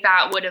think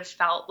that would have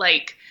felt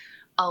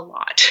a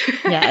lot.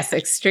 Yes,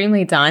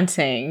 extremely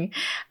daunting.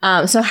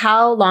 So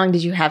how long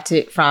did you have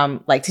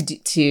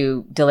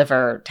to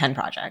deliver 10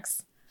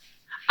 projects?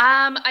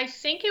 I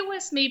think it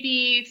was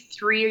maybe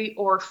 3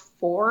 or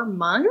 4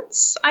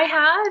 months I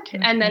had.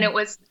 And then it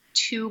was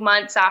 2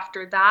 months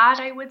after that,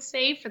 I would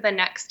say, for the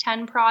next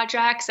 10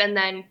 projects, and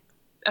then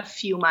a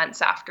few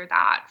months after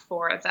that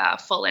for the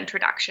full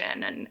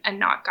introduction and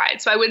knot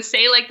guide. So I would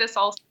say like this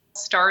all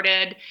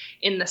started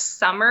in the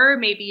summer,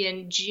 maybe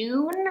in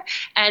June,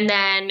 and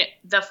then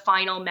the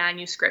final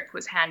manuscript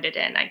was handed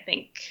in, I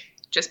think,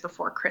 just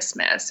before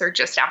Christmas or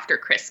just after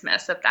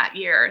Christmas of that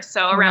year.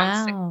 So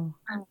around 6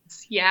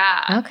 months.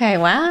 Yeah. Okay.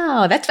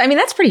 Wow.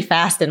 That's pretty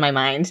fast in my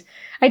mind.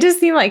 I just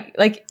seem like,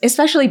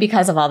 especially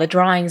because of all the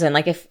drawings and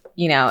like, if,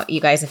 you know, you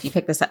guys, if you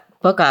pick this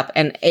book up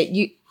and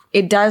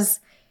it does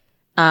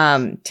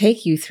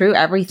take you through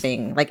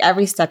everything, like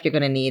every step you're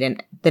going to need.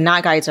 And the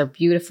knot guides are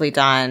beautifully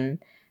done.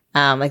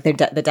 Like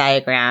the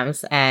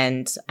diagrams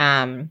and,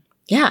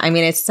 yeah, I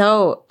mean,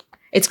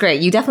 it's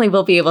great. You definitely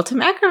will be able to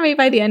macrame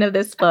by the end of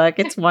this book.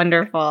 It's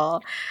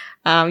wonderful.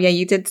 Yeah,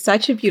 you did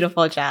such a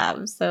beautiful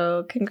job.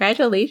 So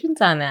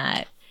congratulations on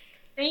that.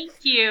 Thank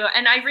you.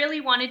 And I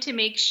really wanted to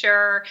make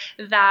sure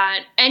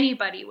that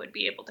anybody would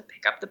be able to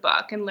pick up the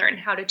book and learn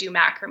how to do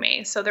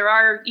macrame. So there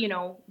are, you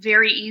know,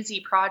 very easy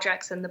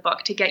projects in the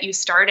book to get you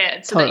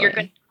started so that you're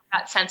going to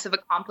that sense of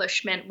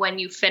accomplishment when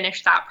you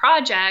finish that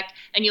project,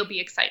 and you'll be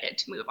excited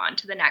to move on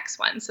to the next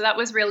one. So that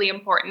was really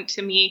important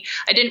to me.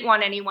 I didn't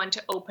want anyone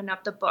to open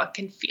up the book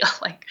and feel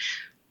like,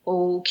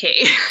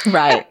 okay.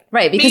 Right.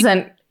 Because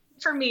then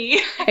for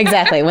me.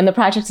 Exactly. When the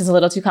project is a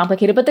little too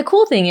complicated. But the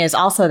cool thing is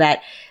also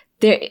that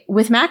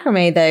with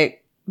macrame,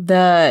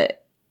 the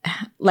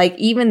like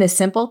even the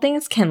simple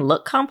things can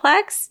look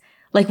complex.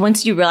 Like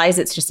once you realize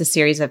it's just a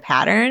series of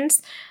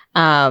patterns,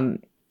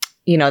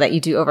 you know, that you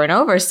do over and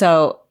over.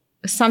 So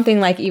something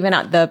like even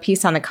the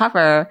piece on the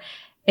cover,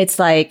 it's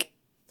like,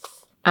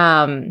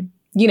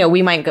 you know,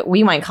 we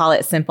might call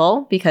it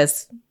simple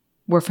because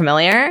we're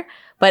familiar,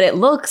 but it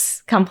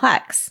looks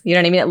complex. You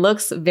know what I mean? It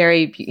looks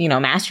very, you know,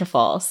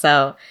 masterful.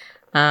 So,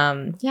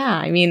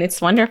 yeah, I mean,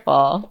 it's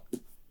wonderful.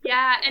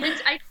 Yeah. And I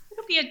think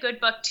it'll be a good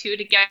book too,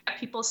 to get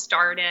people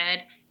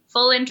started,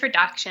 full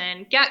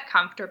introduction, get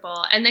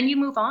comfortable, and then you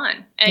move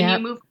on and you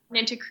move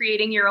into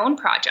creating your own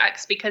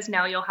projects, because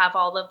now you'll have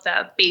all of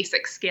the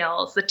basic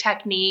skills, the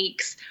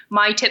techniques,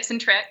 my tips and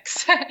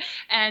tricks,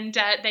 and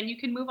then you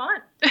can move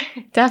on.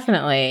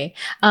 Definitely.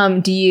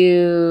 Do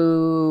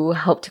you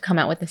hope to come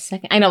out with a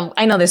second?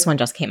 I know this one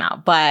just came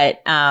out,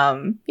 but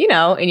you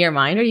know, in your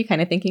mind, are you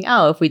kind of thinking,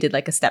 oh, if we did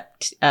like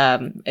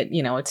a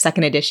you know, a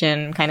second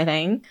edition kind of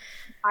thing?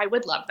 I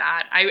would love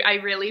that. I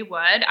really would.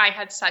 I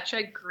had such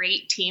a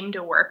great team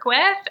to work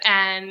with.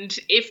 And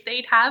if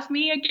they'd have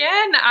me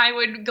again, I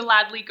would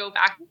gladly go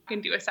back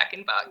and do a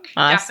second book.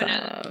 Awesome.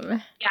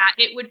 Definitely. Yeah,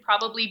 it would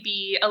probably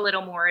be a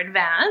little more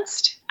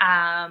advanced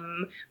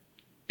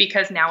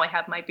because now I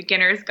have my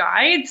beginner's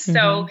guide.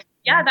 So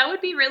yeah, that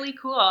would be really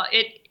cool.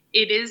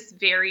 It is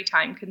very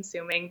time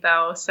consuming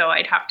though. So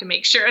I'd have to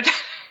make sure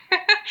that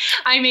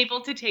I'm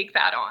able to take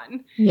that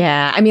on.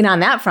 Yeah. I mean,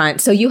 on that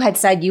front, so you had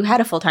said you had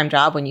a full-time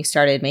job when you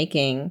started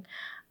making.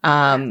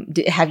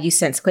 Have you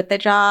since quit the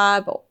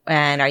job?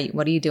 And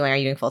what are you doing? Are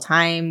you doing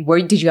full-time?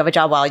 Did you have a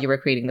job while you were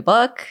creating the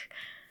book?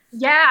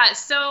 Yeah.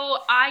 So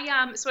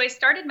I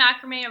started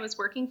macrame. I was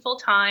working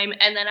full-time,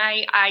 and then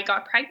I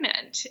got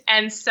pregnant.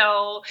 And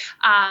so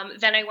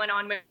then I went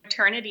on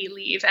maternity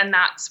leave, and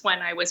that's when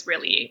I was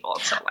really able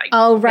to like.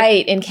 Oh,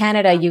 right. In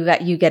Canada,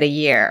 you get a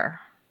year,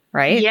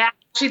 right? Yeah.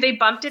 Actually, they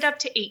bumped it up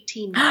to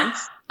 18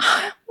 months.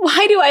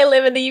 Why do I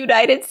live in the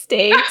United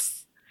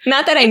States?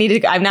 Not that I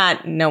need to. I'm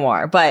not no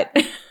more, but.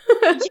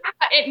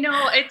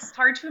 It's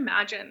hard to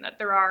imagine that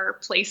there are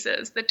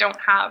places that don't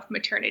have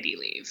maternity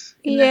leave.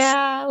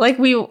 Yeah, like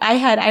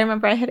I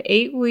remember I had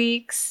 8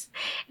 weeks,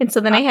 and so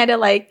then I had to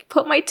like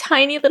put my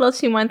tiny little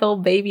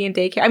 2-month-old baby in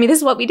daycare. I mean, this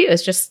is what we do.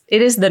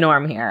 It is the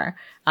norm here.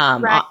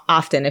 Right.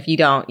 Often, if you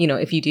don't, you know,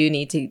 if you do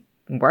need to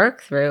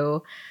work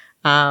through.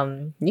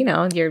 You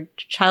know, your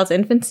child's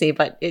infancy,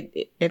 but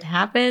it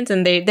happens,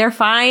 and they're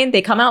fine.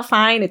 They come out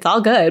fine. It's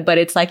all good, but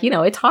it's like, you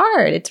know, it's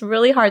hard. It's a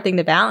really hard thing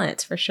to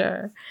balance for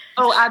sure.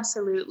 Oh,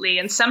 absolutely.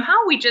 And somehow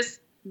we just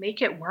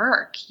make it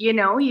work. You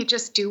know, you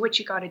just do what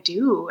you got to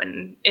do,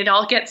 and it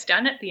all gets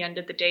done at the end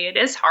of the day. It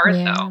is hard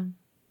though.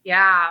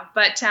 Yeah.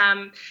 But, so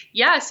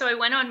I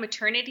went on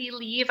maternity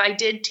leave. I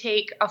did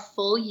take a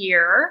full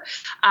year.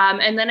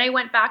 And then I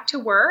went back to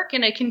work,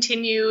 and I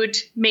continued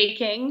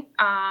making,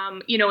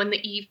 you know, in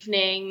the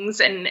evenings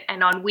and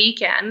on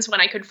weekends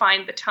when I could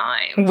find the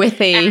time.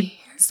 With a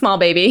small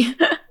baby.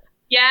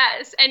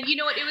 Yes. And you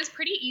know what? It was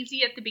pretty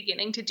easy at the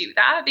beginning to do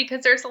that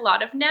because there's a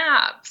lot of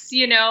naps,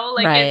 you know,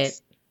 like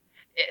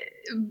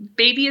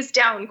baby is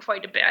down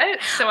quite a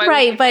bit. So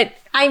but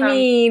I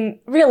mean,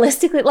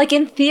 realistically, like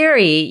in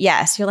theory,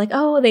 yes, you're like,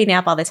 oh, they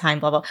nap all the time,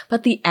 blah, blah.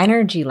 But the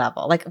energy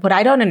level, like what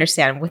I don't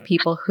understand with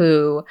people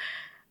who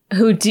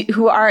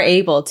are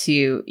able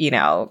to, you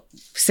know,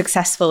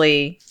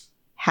 successfully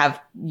have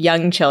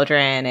young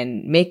children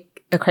and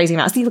make a crazy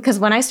amount. See, because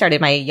when I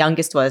started, my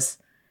youngest was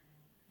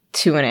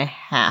 2.5,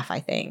 I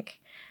think.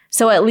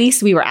 So at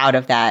least we were out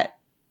of that.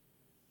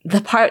 The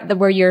part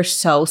where you're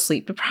so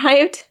sleep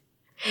deprived.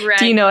 Right.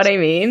 Do you know what I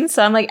mean?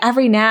 So I'm like,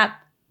 every nap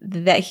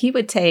that he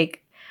would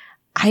take,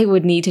 I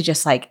would need to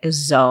just like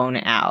zone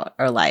out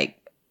or like,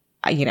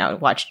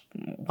 watch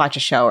a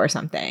show or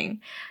something.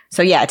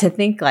 So yeah, to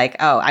think like,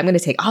 oh, I'm going to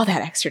take all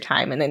that extra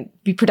time and then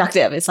be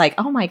productive. It's like,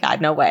 oh my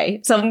God, no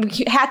way. So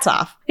hats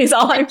off is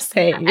all I'm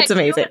saying. It's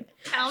amazing.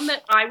 I found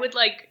that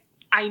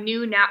I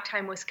knew nap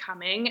time was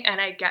coming,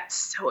 and I get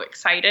so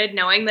excited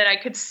knowing that I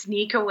could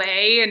sneak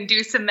away and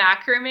do some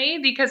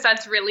macrame, because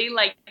that's really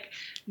like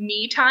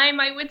me time,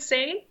 I would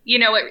say.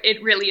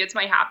 It really is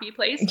my happy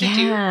place to do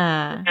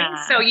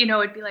things. So,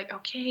 it'd be like,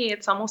 okay,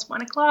 it's almost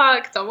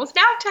 1:00. It's almost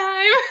nap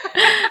time.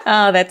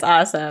 Oh, that's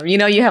awesome.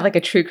 You have like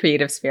a true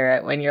creative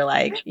spirit when you're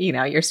like,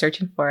 you're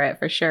searching for it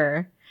for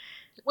sure.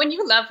 When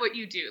you love what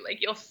you do,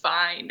 like you'll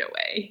find a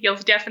way. You'll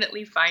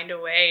definitely find a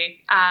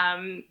way.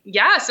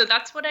 So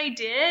that's what I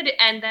did.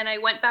 And then I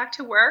went back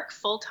to work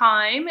full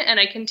time, and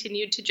I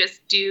continued to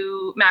just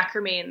do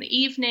macrame in the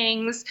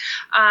evenings.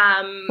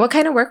 What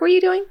kind of work were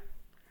you doing?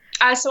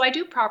 So I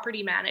do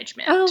property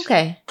management. Oh,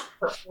 okay.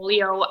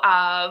 Portfolio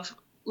of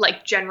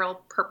like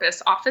general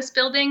purpose office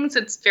buildings.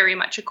 It's very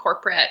much a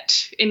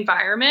corporate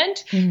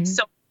environment. Mm-hmm.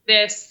 So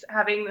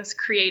having this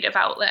creative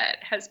outlet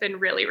has been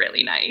really,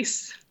 really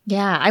nice.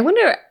 Yeah. I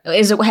wonder,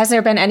 has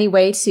there been any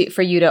way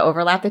for you to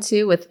overlap the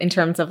two in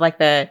terms of like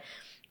the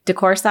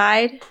decor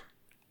side?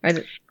 Or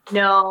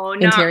no,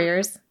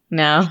 interiors?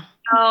 No,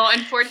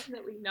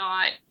 unfortunately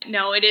not.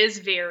 No, it is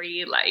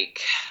very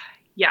like,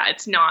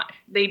 it's not,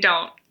 they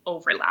don't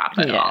overlap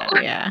at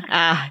all.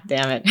 Yeah.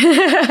 Damn it.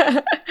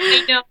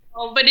 I know,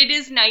 but it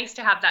is nice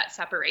to have that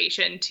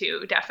separation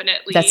too,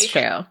 definitely. That's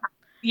true.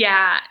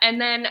 Yeah.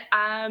 And then,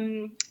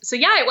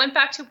 I went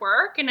back to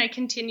work, and I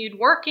continued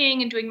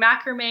working and doing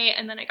macrame,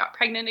 and then I got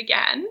pregnant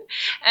again,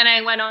 and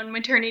I went on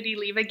maternity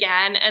leave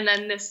again. And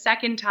then the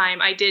second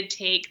time I did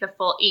take the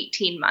full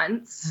 18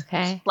 months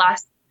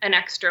plus an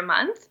extra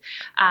month.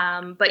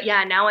 But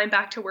now I'm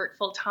back to work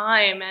full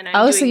time, and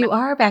so you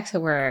are back to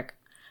work.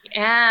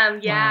 Wow.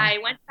 I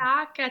went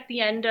back at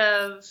the end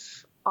of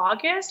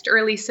August,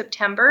 early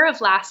September of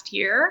last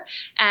year.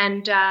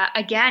 And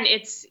again,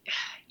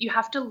 you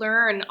have to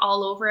learn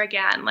all over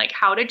again, like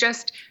how to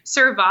just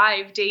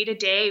survive day to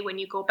day when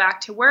you go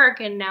back to work.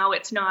 And now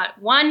it's not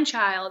one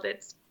child,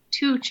 it's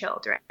 2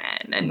 children.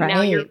 And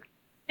now you're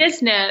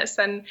business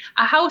and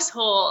a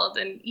household,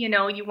 and,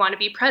 you want to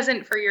be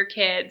present for your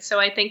kids. So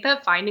I think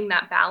that finding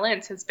that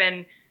balance has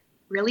been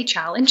really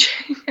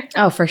challenging.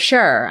 Oh, for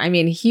sure. I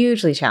mean,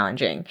 hugely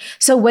challenging.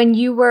 So when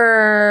you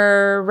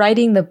were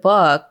writing the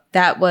book,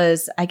 it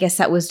was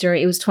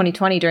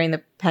 2020 during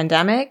the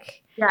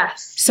pandemic?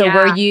 Yes. So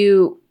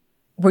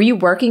were you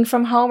working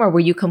from home, or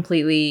were you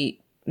completely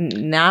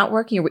not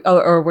working,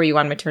 or were you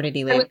on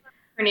maternity leave? I was on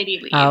maternity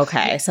leave. Oh,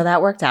 okay. So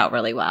that worked out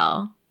really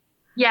well.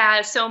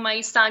 Yeah. So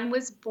my son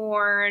was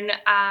born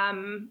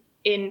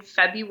in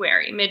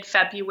February,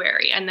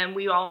 mid-February. And then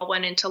we all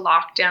went into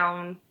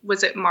lockdown.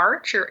 Was it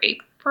March or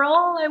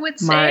April, I would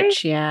say?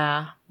 March,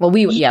 yeah. Well,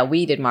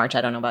 we did March.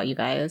 I don't know about you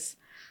guys.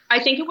 I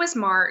think it was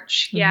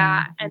March.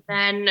 Yeah.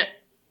 Mm-hmm.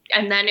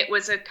 And then it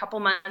was a couple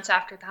months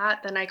after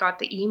that, then I got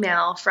the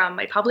email from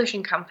my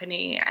publishing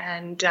company,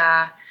 and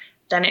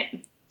then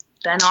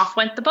off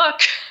went the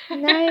book.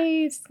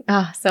 Nice.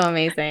 Oh, so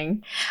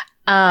amazing.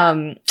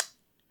 Oh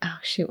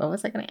shoot, what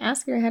was I going to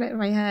ask you? I had it in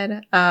my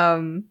head.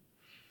 I'll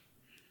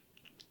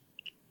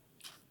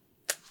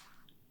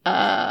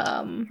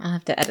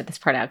have to edit this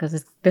part out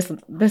because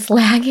this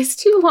lag is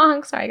too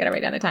long. Sorry, I got to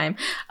write down the time.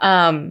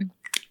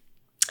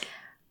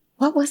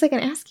 What was I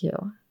going to ask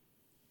you?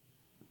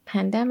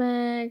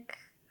 Pandemic,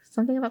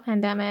 something about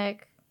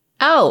pandemic.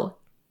 Oh,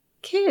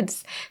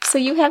 kids. So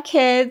you have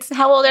kids.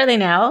 How old are they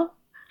now?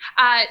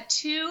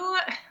 2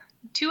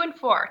 and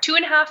 4,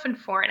 2.5 and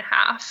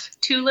 4.5.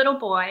 2 little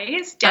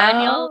boys,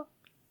 Daniel,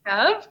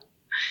 Dove.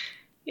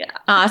 Yeah.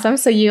 Awesome.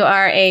 So you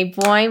are a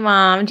boy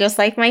mom, just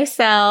like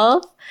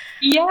myself.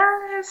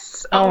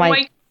 Yes. Oh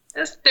my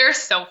goodness. They're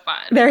so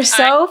fun. They're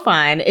so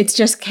fun. It's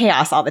just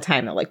chaos all the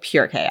time, though, like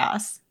pure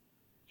chaos.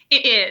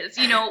 It is.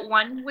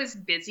 One was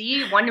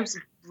busy. One was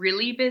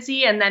really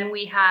busy. And then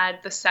we had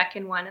the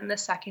second one. And the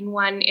second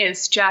one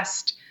is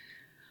just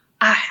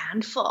a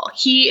handful.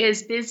 He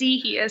is busy.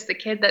 He is the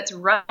kid that's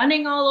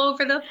running all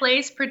over the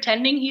place,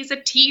 pretending he's a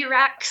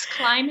T-Rex,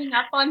 climbing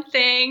up on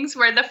things,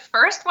 where the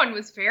first one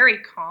was very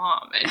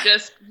calm and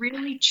just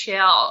really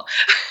chill.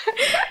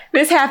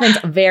 This happens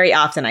very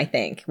often, I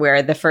think,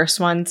 where the first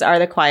ones are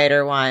the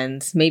quieter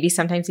ones, maybe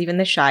sometimes even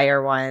the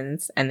shyer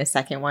ones, and the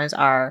second ones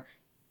are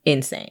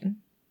insane.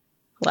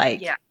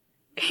 Like, yeah.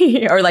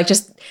 Or like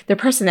just their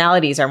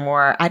personalities are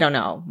more, I don't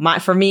know.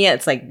 For me,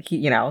 it's like,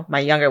 my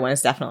younger one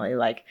is definitely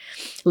like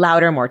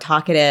louder, more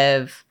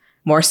talkative,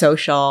 more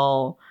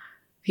social.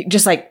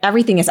 Just like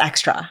everything is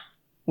extra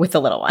with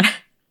the little one.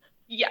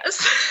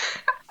 Yes.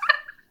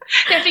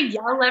 They have to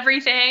yell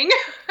everything.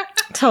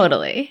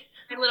 Totally.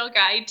 My little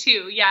guy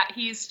too. Yeah.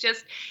 He's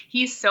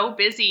so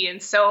busy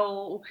and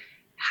so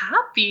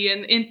happy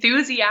and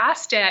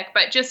enthusiastic,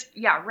 but just,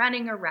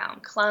 running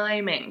around,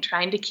 climbing,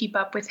 trying to keep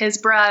up with his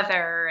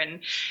brother and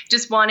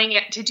just wanting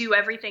it to do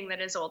everything that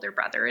his older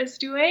brother is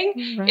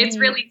doing. Right. It's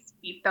really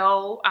sweet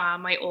though.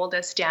 My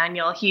oldest,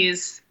 Daniel,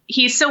 he's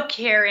so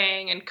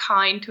caring and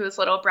kind to his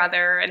little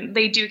brother, and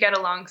they do get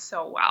along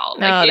so well.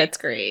 That's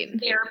great.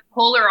 They're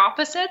polar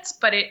opposites,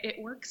 but it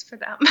works for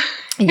them.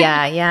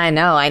 Yeah, I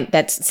know.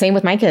 That's same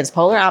with my kids,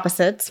 polar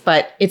opposites,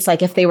 but it's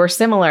like if they were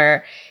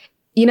similar,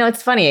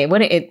 it's funny. It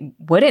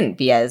wouldn't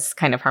be as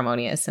kind of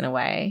harmonious in a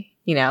way,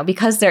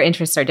 because their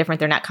interests are different.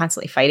 They're not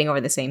constantly fighting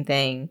over the same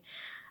thing.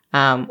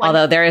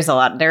 Although there is a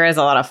lot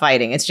of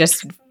fighting. It's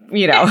just,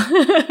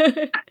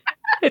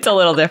 it's a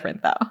little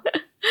different though.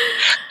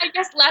 I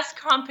guess less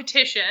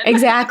competition.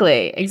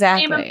 Exactly.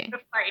 Same amount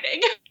of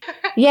fighting.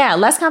 Yeah,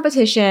 less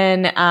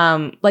competition.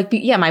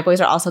 My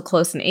boys are also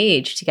close in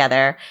age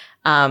together.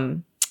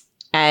 I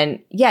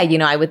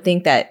would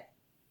think that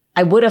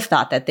I would have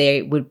thought that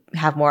they would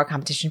have more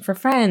competition for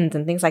friends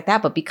and things like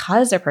that. But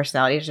because their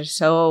personalities are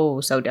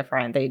so, so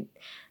different,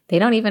 they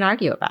don't even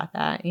argue about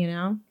that,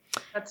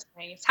 That's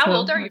nice. How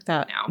old are you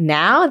now?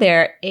 Now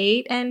they're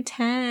 8 and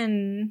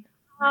 10.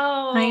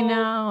 Oh. I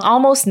know.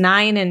 Almost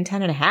 9 and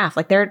 10 and a half.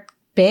 Like they're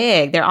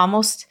big. They're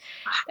almost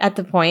at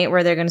the point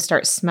where they're going to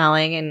start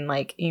smelling and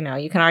you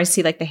can already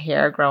see like the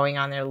hair growing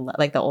on their,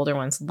 like the older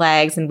one's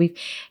legs. And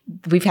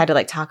we've had to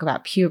like talk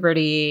about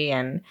puberty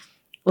and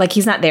like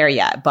he's not there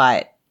yet,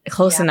 but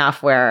close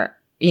enough where,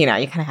 you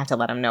kind of have to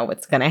let him know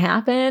what's going to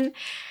happen.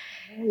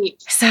 Right.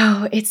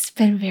 So it's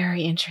been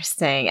very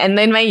interesting. And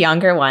then my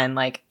younger one,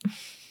 like,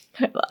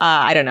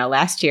 I don't know,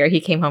 last year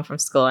he came home from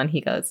school and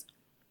he goes,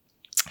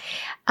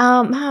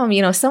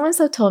 Mom,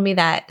 so-and-so told me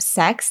that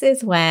sex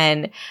is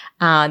when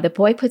the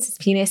boy puts his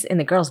penis in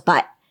the girl's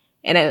butt.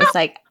 And I was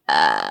like,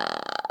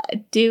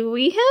 do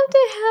we have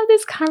to have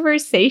this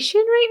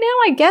conversation right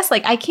now? I guess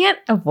like I can't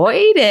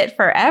avoid it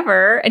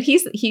forever. And he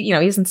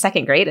was in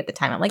second grade at the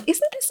time. I'm like,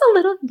 isn't this a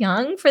little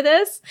young for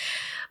this?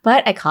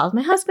 But I called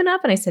my husband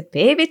up and I said,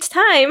 babe, it's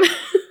time.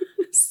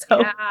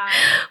 So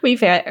we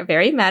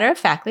very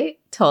matter-of-factly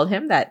told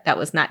him that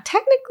was not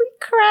technically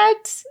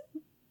correct,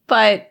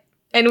 but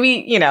and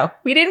we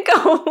didn't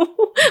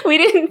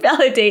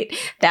validate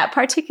that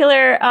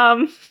particular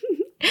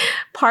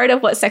part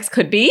of what sex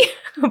could be,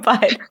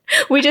 but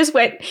we just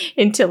went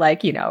into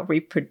like,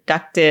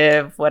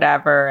 reproductive,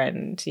 whatever.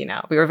 And,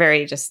 we were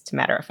very just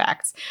matter of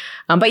fact.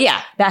 But yeah,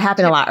 that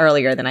happened a lot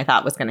earlier than I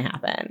thought was going to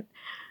happen.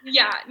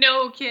 Yeah,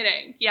 no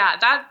kidding. Yeah,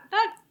 that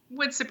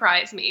would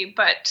surprise me.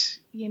 But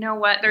you know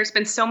what? There's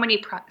been so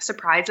many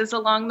surprises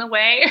along the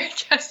way. I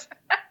guess.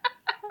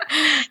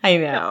 I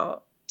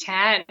know.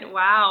 10.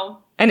 Wow.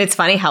 And it's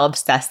funny how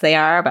obsessed they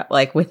are about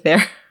like with their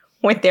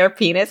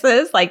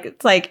penises. Like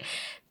it's like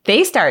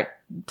they start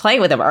playing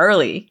with them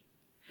early,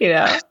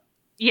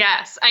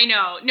 Yes, I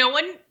know. No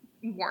one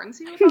warns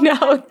you.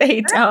 No,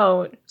 they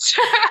don't.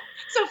 So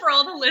for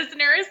all the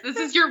listeners, this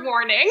is your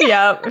warning.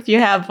 Yep. If you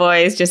have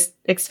boys, just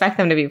expect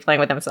them to be playing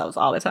with themselves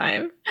all the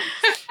time.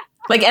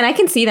 Like, and I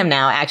can see them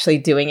now actually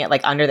doing it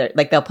like under their,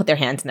 like they'll put their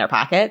hands in their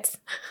pockets.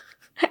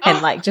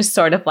 And like just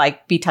sort of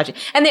like be touching.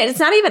 And it's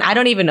not even, I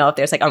don't even know if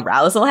there's like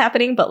arousal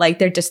happening, but like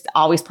they're just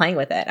always playing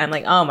with it. I'm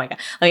like, oh my God.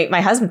 Like my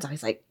husband's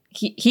always like,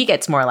 he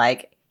gets more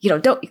like,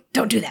 don't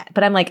do that.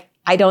 But I'm like,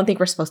 I don't think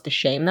we're supposed to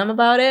shame them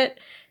about it.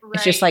 Right.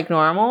 It's just like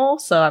normal.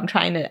 So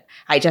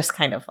I just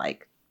kind of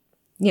like,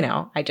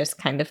 I just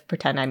kind of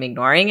pretend I'm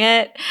ignoring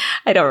it.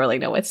 I don't really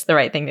know what's the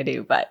right thing to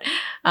do. But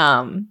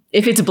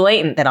if it's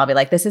blatant, then I'll be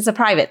like, this is a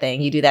private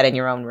thing. You do that in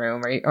your own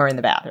room or in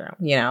the bathroom,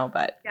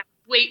 but. Yeah.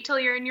 Wait till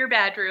you're in your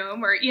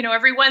bedroom or,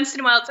 every once in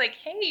a while it's like,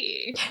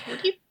 hey, what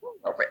are you doing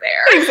over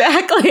there?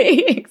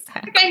 Exactly.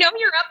 Like, I know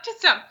you're up to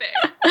something.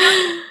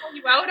 I'm call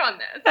you out on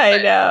this. I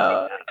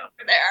know.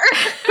 Over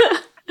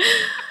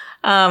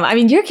I there.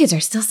 mean, your kids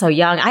are still so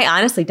young. I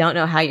honestly don't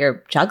know how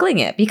you're juggling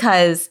it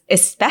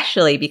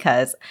especially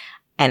because,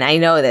 and I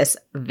know this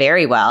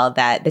very well,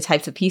 that the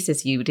types of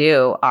pieces you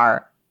do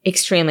are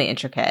extremely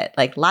intricate,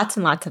 like lots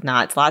and lots of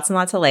knots, lots and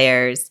lots of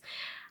layers.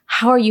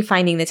 How are you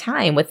finding the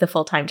time with the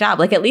full-time job?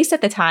 Like at least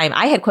at the time,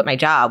 I had quit my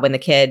job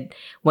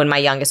when my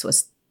youngest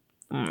was,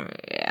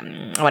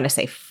 I want to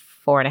say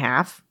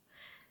 4.5.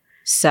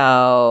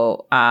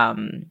 So,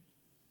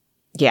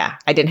 yeah,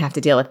 I didn't have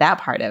to deal with that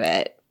part of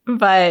it.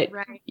 But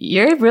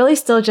You're really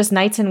still just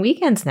nights and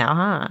weekends now,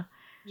 huh?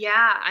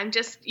 Yeah, I'm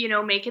just,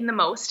 making the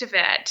most of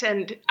it.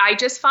 And I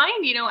just find,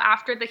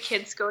 after the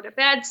kids go to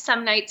bed,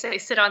 some nights I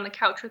sit on the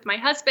couch with my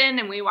husband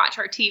and we watch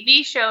our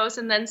TV shows.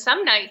 And then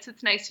some nights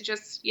it's nice to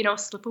just,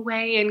 slip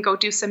away and go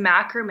do some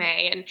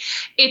macrame. And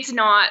it's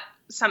not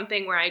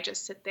something where I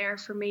just sit there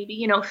for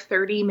maybe,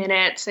 30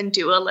 minutes and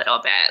do a little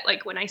bit.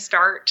 Like when I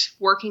start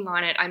working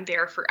on it, I'm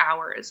there for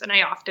hours. And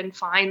I often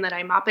find that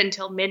I'm up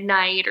until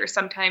midnight or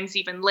sometimes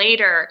even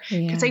later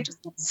because I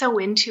just get so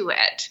into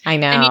it. I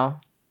know.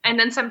 And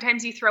then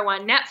sometimes you throw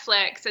on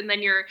Netflix and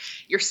then you're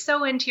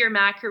so into your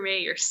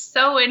macrame, you're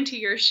so into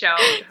your show.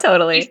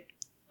 Totally.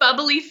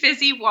 Bubbly,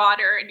 fizzy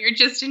water and you're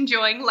just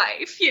enjoying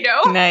life,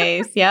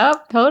 Nice.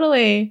 Yep,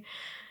 totally.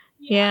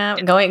 Yeah.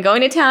 Going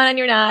to town on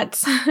your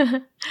knots.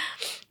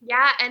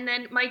 Yeah. And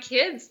then my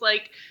kids,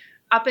 like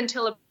up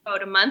until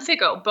about a month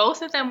ago,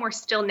 both of them were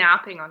still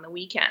napping on the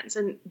weekends,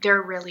 and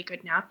they're really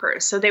good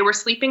nappers. So they were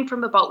sleeping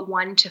from about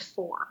 1 to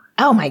 4.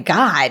 Oh my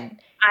God.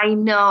 I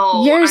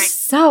know. You're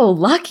so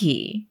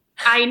lucky.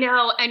 I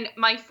know. And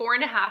my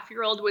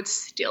 4.5-year-old would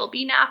still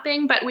be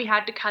napping, but we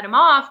had to cut him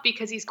off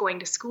because he's going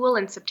to school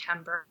in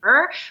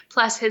September.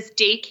 Plus his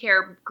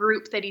daycare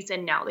group that he's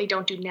in now, they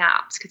don't do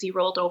naps because he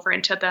rolled over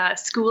into the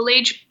school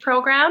age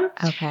program.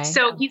 Okay.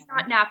 So he's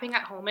not napping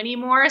at home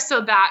anymore.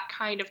 So that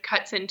kind of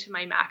cuts into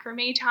my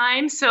macrame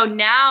time. So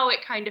now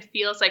it kind of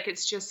feels like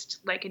it's just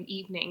like an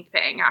evening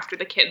thing after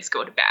the kids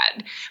go to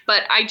bed.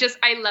 But I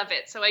love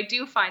it. So I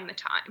do find the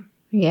time.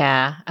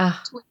 Yeah.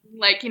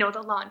 Like,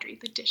 the laundry,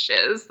 the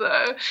dishes,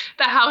 the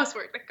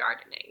housework, the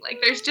gardening.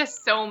 Like, there's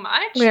just so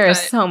much. There's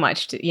so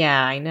much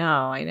yeah, I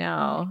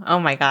know. Oh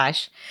my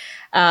gosh.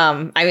 I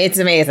mean, it's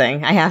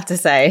amazing, I have to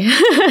say.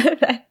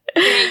 I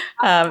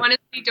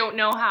honestly don't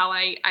know how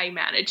I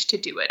managed to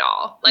do it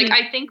all. Like,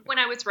 I think when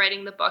I was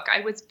writing the book,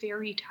 I was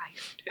very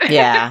tired.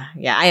 Yeah,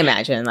 I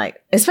imagine.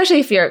 Like, especially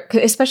if you're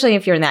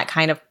in that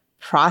kind of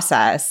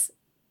process,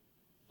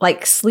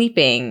 like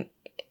sleeping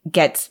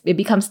it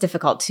becomes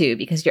difficult too,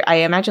 because I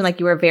imagine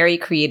like you were very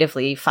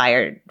creatively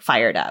fired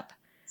up.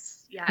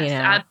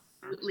 Yes,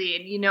 absolutely.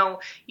 And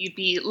you'd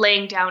be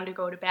laying down to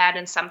go to bed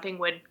and something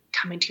would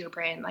come into your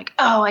brain like,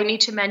 oh, I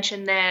need to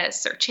mention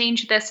this or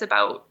change this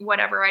about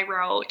whatever I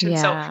wrote. And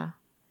so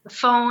the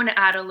phone,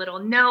 add a little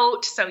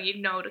note so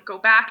to go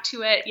back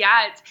to it.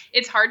 Yeah,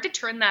 it's hard to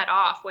turn that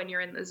off when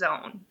you're in the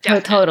zone.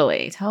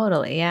 Definitely.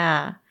 Totally.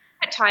 Yeah.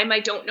 At time, I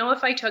don't know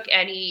if I took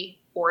any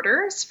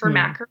orders for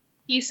macro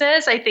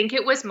pieces. I think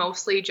it was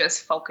mostly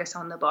just focus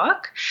on the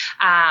book,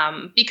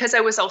 because I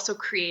was also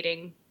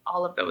creating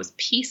all of those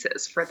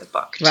pieces for the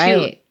book too.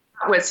 Right.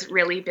 I was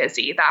really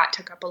busy. That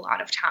took up a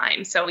lot of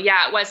time. So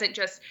yeah, it wasn't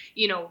just,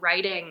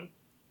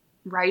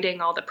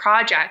 writing all the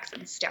projects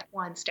and step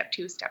 1, step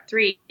 2, step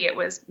 3. It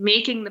was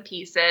making the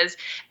pieces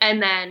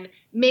and then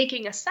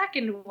making a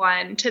second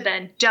one to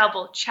then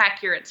double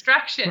check your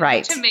instructions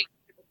to make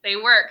sure that they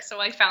work.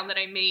 So I found that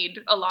I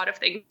made a lot of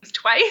things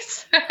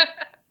twice.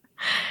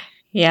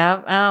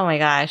 Yeah. Oh my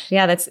gosh.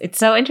 Yeah. It's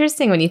so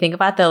interesting when you think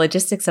about the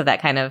logistics of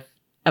that kind of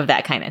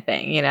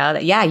thing,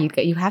 that,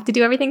 you have to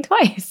do everything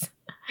twice.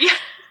 Yeah.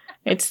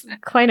 It's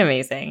quite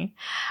amazing.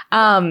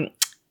 On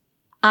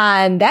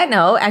that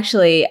note,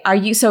 actually, are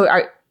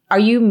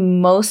you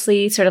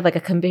mostly sort of like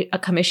a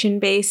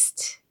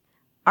commission-based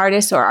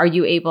artist, or are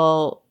you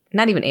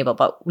not even able,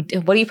 but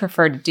what do you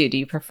prefer to do? Do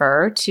you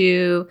prefer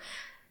to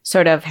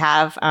sort of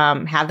have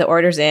the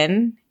orders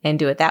in and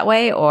do it that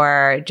way,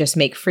 or just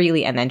make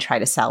freely and then try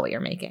to sell what you're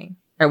making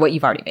or what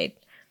you've already made?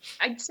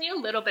 I'd say a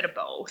little bit of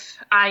both.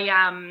 I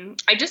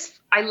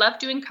love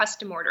doing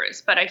custom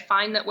orders, but I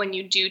find that when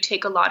you do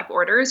take a lot of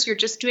orders, you're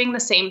just doing the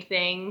same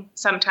thing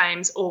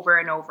sometimes over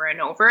and over and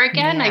over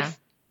again. Yeah.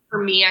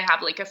 For me, I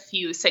have like a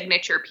few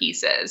signature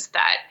pieces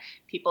that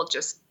people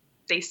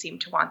they seem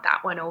to want that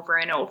one over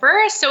and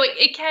over. So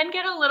it can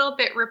get a little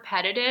bit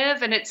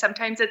repetitive, and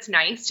sometimes it's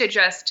nice to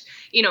just,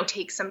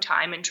 take some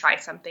time and try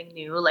something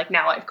new. Like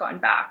now I've gone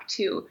back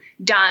to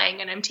dyeing,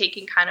 and I'm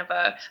taking kind of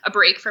a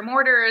break from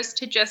orders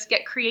to just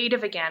get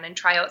creative again and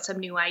try out some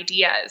new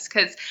ideas.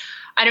 Cause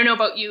I don't know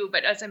about you,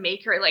 but as a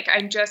maker, like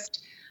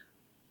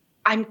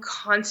I'm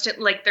constant,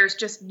 like there's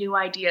just new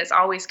ideas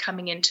always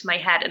coming into my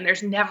head, and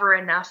there's never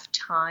enough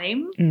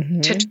time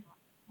to try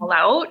all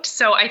out.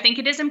 So I think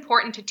it is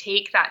important to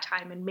take that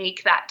time and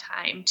make that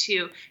time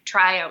to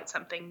try out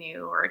something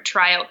new or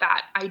try out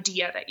that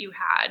idea that you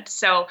had.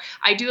 So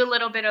I do a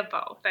little bit of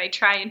both. I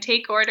try and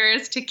take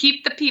orders to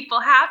keep the people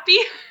happy.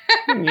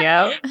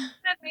 Yeah. And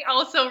I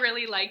also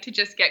really like to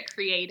just get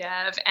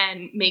creative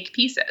and make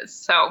pieces.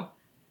 So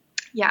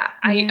yeah.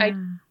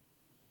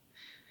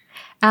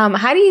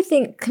 How do you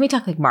think, can we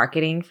talk like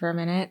marketing for a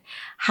minute?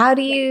 How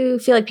do you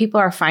feel like people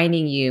are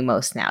finding you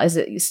most now? Is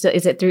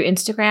it through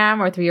Instagram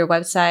or through your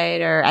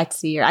website or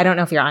Etsy, or I don't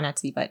know if you're on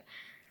Etsy, but.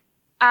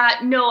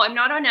 No, I'm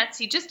not on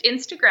Etsy, just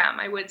Instagram.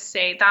 I would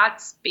say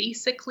that's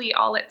basically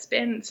all it's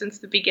been since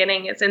the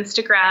beginning is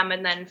Instagram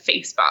and then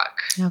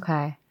Facebook.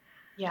 Okay.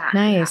 Yeah.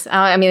 Nice.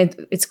 Yeah. I mean,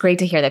 it's great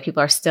to hear that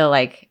people are still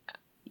like,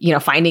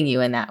 finding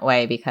you in that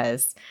way,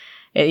 because,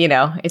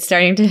 it's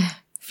starting to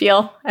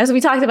feel, as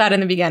we talked about in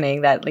the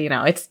beginning, that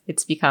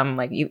it's become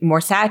like more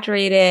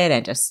saturated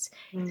and just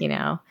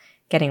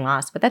getting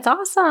lost. But that's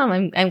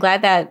awesome. I'm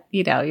glad that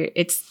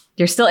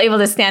you're still able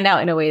to stand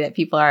out in a way that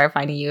people are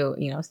finding you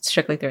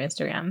strictly through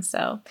Instagram.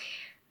 So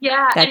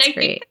yeah, that's and I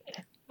great.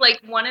 think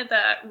like one of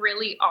the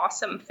really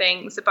awesome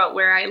things about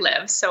where I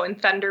live, so in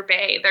Thunder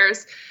Bay,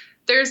 there's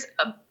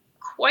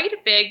quite a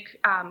big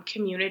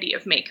community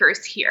of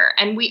makers here,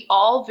 and we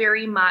all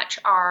very much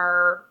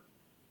are.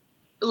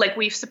 Like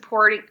we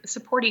support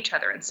each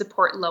other and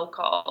support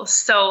local.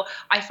 So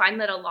I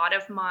find that a lot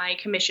of my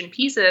commission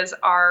pieces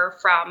are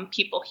from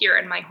people here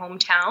in my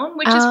hometown,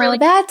 which is really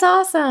that's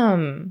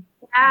awesome.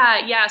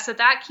 Yeah. So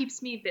that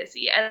keeps me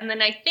busy. And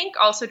then I think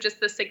also just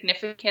the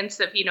significance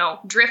of,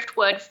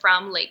 driftwood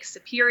from Lake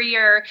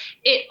Superior.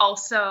 It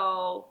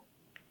also,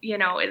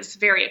 is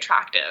very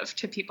attractive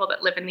to people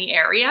that live in the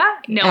area,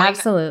 knowing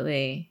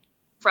Absolutely.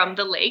 from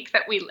the lake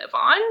that we live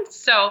on.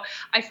 So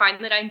I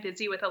find that I'm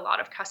busy with a lot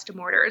of custom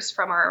orders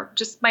from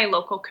my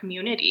local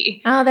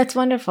community. Oh, that's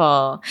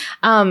wonderful.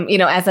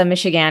 As a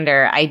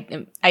Michigander,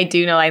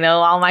 I know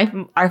all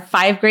our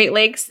 5 Great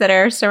Lakes that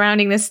are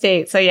surrounding the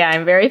state. So yeah,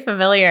 I'm very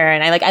familiar,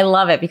 and I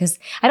love it because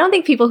I don't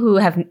think people who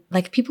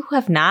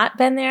have not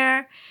been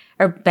there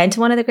or been to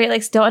one of the Great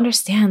Lakes don't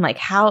understand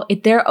how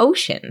they're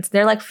oceans.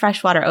 They're like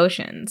freshwater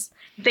oceans.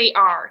 They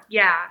are,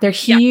 yeah. They're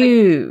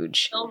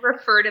huge. They'll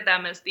refer to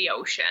them as the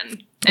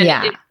ocean.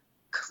 And it's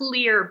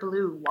clear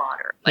blue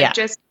water,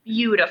 just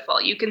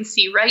beautiful. You can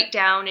see right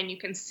down, and you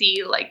can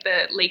see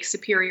the Lake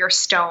Superior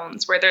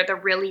stones where they're the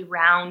really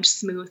round,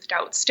 smoothed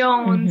out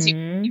stones. You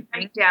can see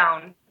right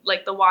down,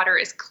 the water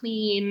is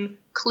clean,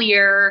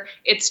 clear.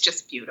 It's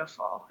just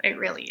beautiful. It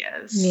really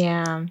is.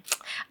 Yeah.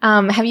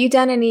 Have you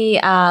done any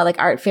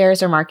art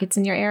fairs or markets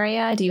in your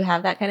area? Do you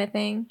have that kind of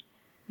thing?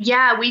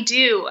 Yeah, we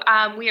do.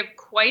 We have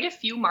quite a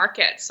few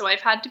markets, so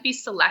I've had to be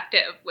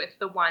selective with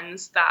the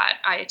ones that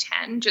I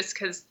attend just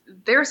because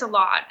there's a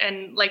lot.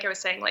 And like I was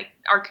saying,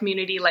 our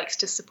community likes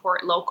to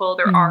support local.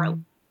 There are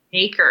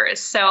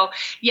makers. So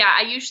yeah,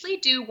 I usually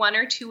do 1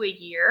 or 2 a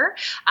year.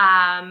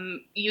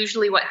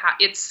 Usually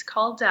it's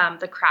called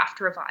the Craft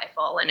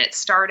Revival, and it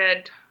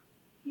started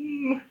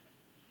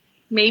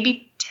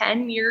maybe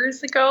 10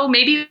 years ago,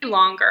 maybe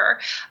longer.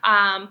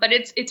 But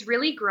it's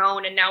really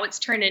grown, and now it's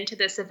turned into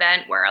this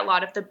event where a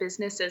lot of the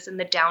businesses in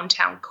the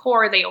downtown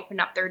core, they open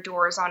up their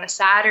doors on a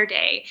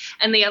Saturday,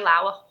 and they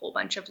allow a whole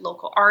bunch of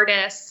local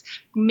artists,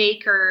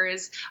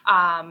 makers,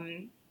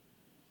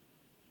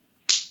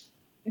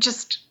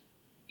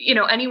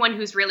 anyone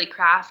who's really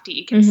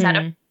crafty can set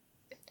up.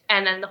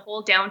 And then the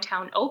whole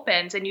downtown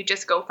opens, and you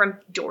just go from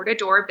door to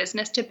door,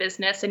 business to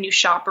business, and you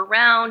shop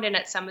around. And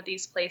at some of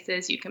these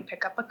places, you can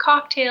pick up a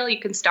cocktail, you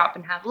can stop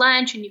and have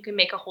lunch, and you can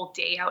make a whole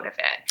day out of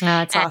it.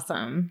 That's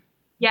awesome.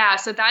 Yeah,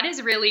 so that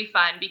is really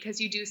fun because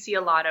you do see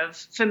a lot of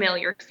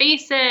familiar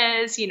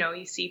faces.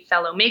 You see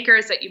fellow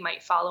makers that you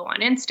might follow on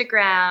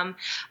Instagram.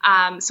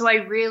 So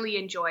I really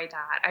enjoy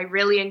that. I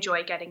really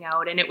enjoy getting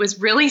out. And it was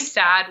really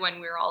sad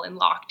when we were all in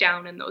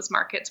lockdown and those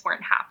markets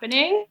weren't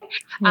happening.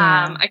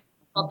 Yeah. I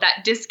felt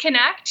that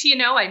disconnect,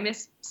 I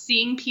miss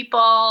seeing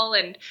people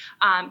and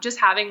just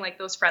having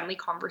those friendly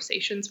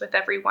conversations with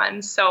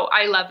everyone. So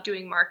I love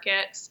doing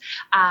markets.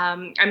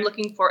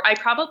 I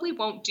probably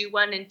won't do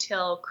one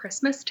until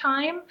Christmas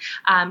time,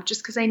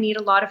 just because I need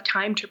a lot of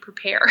time to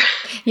prepare.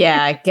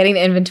 Yeah, getting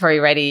the inventory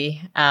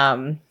ready.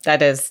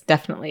 That is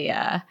definitely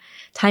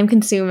time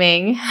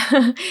consuming.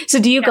 So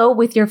do you go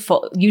with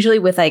usually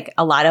with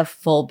a lot of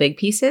full big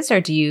pieces,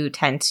 or do you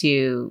tend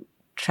to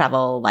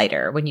travel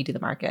lighter when you do the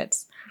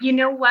markets? You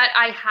know what?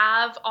 I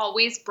have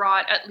always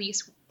brought at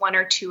least 1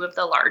 or 2 of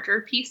the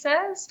larger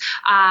pieces,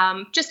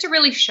 just to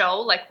really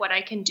show what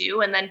I can do.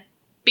 And then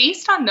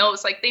based on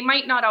those, they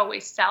might not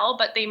always sell,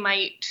 but they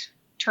might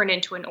turn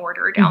into an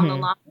order down the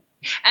line.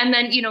 And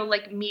then,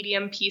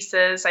 medium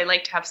pieces, I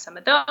like to have some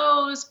of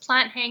those.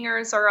 Plant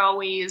hangers are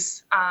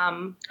always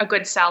a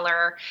good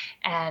seller.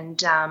 And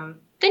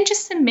then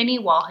just some mini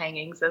wall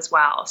hangings as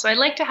well. So I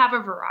like to have a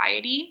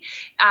variety.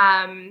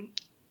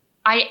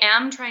 I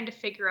am trying to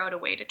figure out a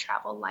way to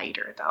travel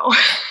lighter, though,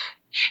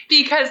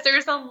 because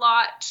there's a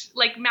lot,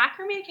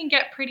 macrame can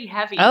get pretty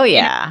heavy. Oh,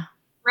 yeah.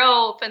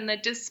 Rope and the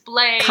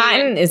display.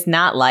 Cotton is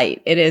not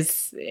light. It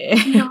is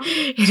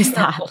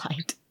not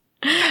light.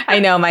 I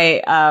know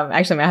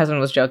actually my husband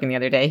was joking the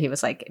other day. He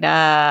was like,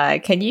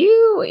 can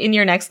you in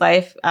your next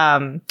life,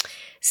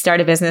 start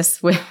a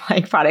business with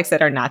products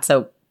that are not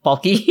so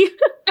bulky?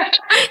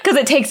 Because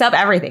it takes up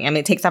everything. I mean,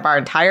 it takes up our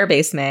entire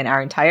basement,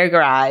 our entire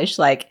garage,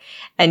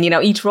 and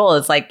each roll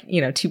is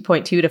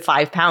 2.2 to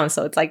 5 pounds.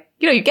 So it's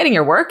you're getting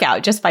your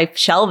workout just by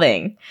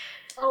shelving.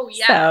 Oh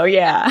yeah. So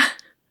yeah.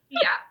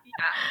 Yeah.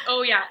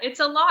 Oh yeah. It's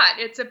a lot.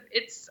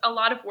 It's a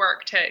lot of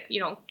work to,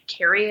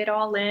 carry it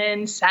all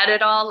in, set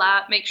it all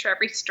up, make sure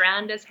every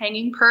strand is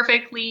hanging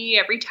perfectly.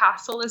 Every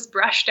tassel is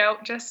brushed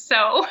out just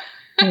so.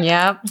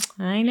 Yep.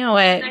 I know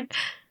it. And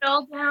it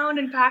all down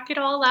and pack it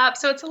all up.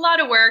 So it's a lot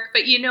of work,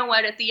 but you know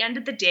what? At the end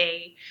of the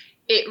day,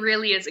 it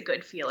really is a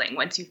good feeling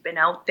once you've been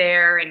out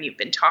there and you've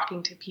been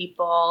talking to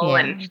people,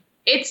 and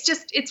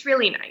it's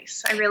really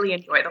nice. I really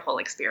enjoy the whole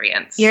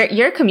experience.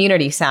 Your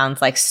community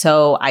sounds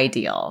so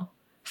ideal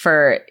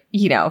for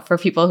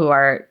people who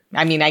are,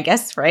 I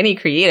guess for any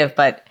creative,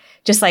 but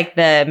just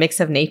the mix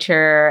of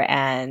nature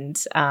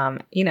and,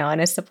 and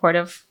a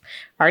supportive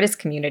artist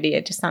community.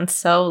 It just sounds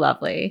so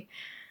lovely.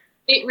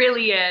 It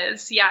really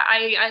is. Yeah,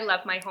 I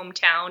love my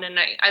hometown, and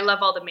I love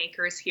all the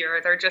makers here.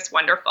 They're just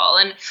wonderful.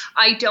 And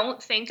I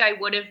don't think I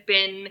would have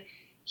been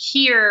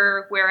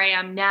here where I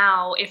am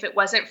now if it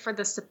wasn't for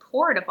the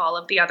support of all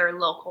of the other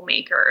local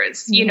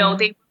makers. They were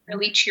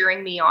really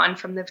cheering me on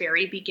from the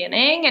very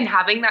beginning, and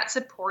having that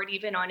support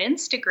even on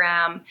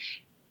Instagram,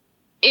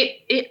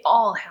 it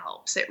all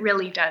helps. It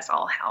really does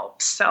all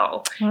help.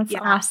 So that's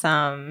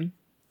awesome.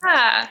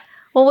 Yeah.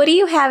 Well, what do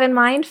you have in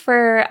mind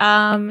for,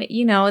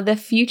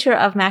 the future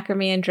of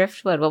macrame and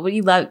driftwood? What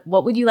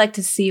would you like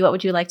to see? What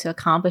would you like to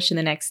accomplish in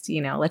the next,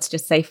 let's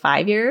just say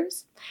 5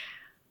 years?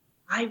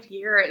 5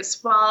 years.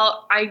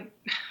 Well, I'd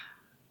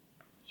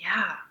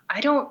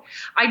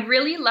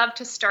really love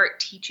to start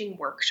teaching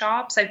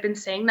workshops. I've been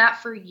saying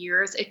that for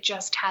years. It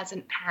just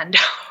hasn't panned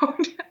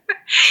out.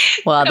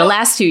 Well, the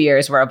last 2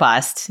 years were a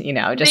bust,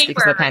 just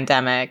because of the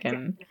pandemic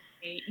and.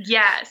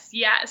 Yes.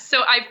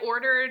 So I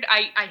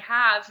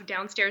have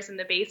downstairs in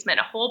the basement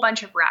a whole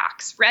bunch of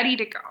racks ready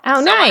to go. Oh,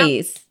 so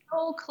nice. I'm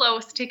so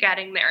close to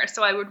getting there.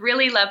 So I would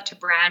really love to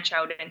branch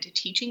out into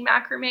teaching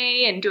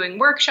macrame and doing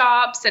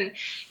workshops and,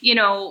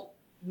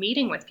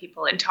 meeting with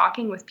people and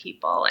talking with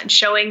people and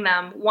showing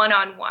them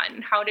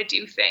one-on-one how to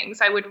do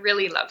things. I would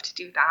really love to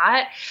do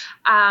that.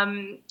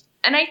 And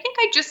I think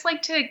I'd just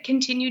like to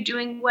continue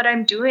doing what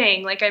I'm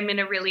doing. Like I'm in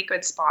a really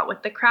good spot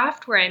with the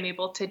craft where I'm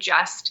able to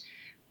just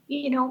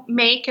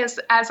make as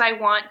I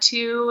want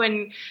to,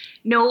 and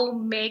no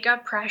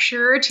mega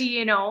pressure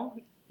to,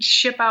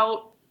 ship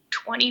out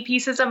 20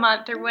 pieces a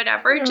month or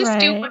whatever. Just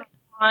do what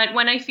I want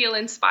when I feel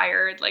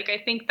inspired. Like, I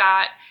think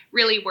that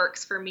really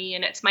works for me,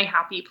 and it's my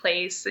happy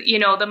place.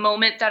 The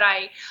moment that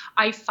I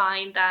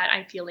find that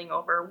I'm feeling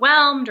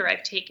overwhelmed or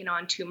I've taken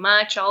on too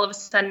much, all of a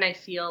sudden I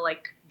feel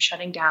like I'm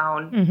shutting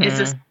down. Mm-hmm. Is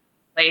this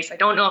place? I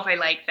don't know if I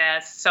like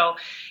this. So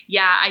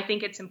yeah, I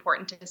think it's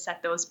important to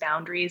set those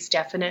boundaries,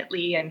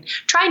 definitely, and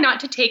try not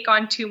to take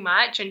on too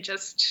much and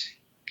just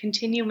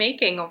continue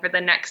making over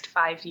the next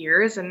 5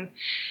 years. And,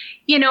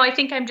 I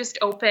think I'm just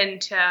open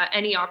to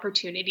any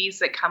opportunities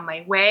that come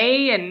my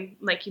way. And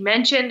like you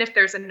mentioned, if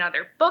there's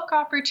another book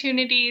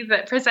opportunity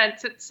that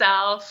presents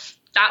itself,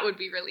 that would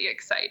be really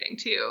exciting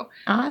too.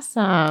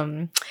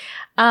 Awesome.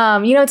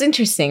 It's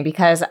interesting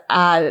because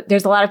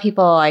there's a lot of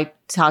people I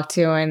talk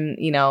to, and,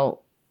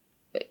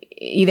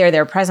 either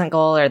their present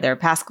goal or their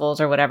past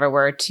goals or whatever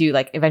were to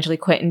like eventually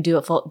quit and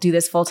do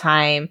this full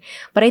time.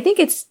 But I think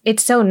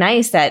it's so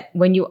nice that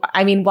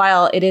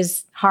while it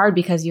is hard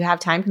because you have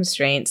time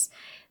constraints,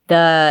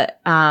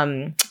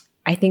 I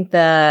think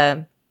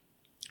the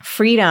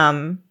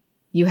freedom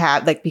you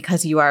have, like,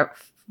 because you are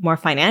more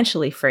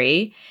financially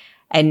free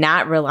and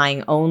not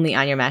relying only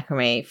on your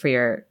macrame for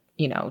your,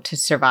 to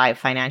survive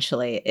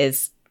financially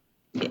is,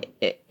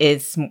 I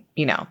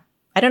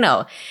don't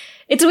know.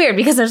 It's weird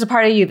because there's a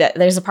part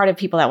of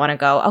people that want to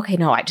go, okay,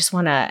 no, I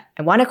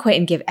want to quit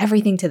and give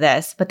everything to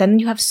this. But then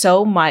you have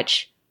so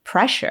much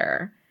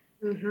pressure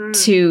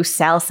to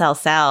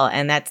sell.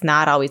 And that's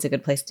not always a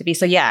good place to be.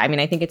 So yeah,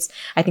 I think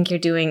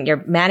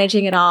you're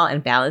managing it all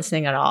and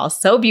balancing it all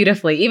so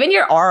beautifully. Even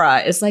your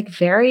aura is like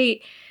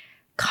very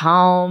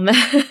calm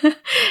really?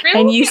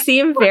 And you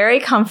seem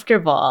very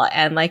comfortable.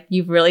 And like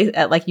you've really,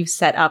 you've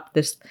set up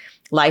this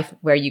life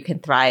where you can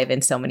thrive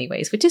in so many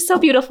ways, which is so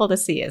beautiful to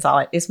see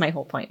is my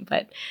whole point.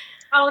 But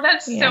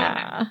that's so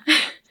nice.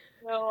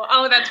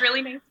 That's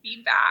really nice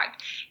feedback.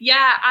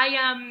 Yeah,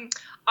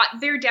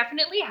 there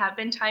definitely have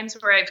been times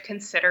where I've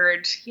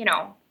considered,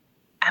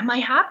 am I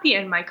happy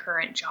in my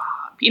current job?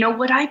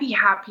 Would I be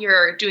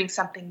happier doing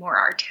something more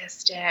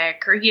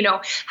artistic or,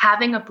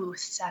 having a booth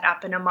set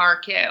up in a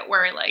market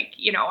where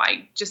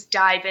I just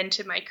dive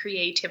into my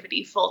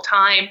creativity full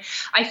time.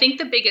 I think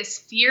the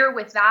biggest fear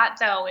with that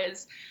though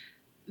is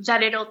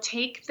that it'll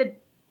take the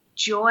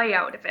joy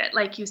out of it.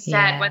 Like you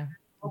said, with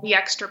all the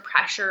extra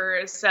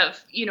pressures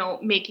of,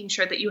 making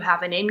sure that you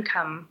have an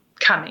income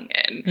coming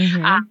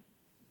in,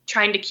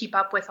 trying to keep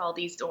up with all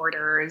these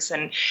orders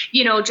and,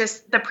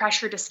 just the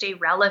pressure to stay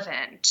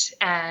relevant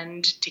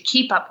and to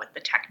keep up with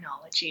the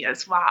technology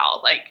as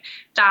well. Like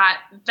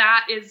that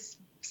is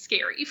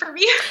scary for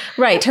me.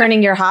 Right.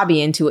 Turning your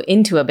hobby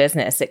into a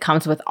business. It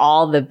comes with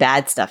all the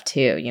bad stuff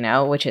too,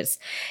 which is,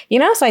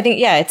 so I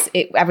think,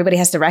 everybody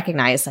has to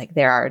recognize like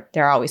there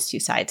are always two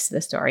sides to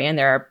the story, and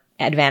there are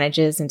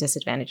advantages and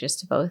disadvantages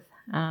to both.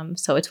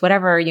 So it's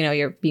whatever,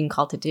 you're being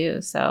called to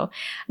do. So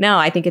no,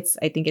 I think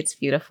it's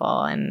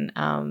beautiful. And,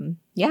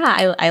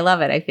 I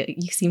love it. I feel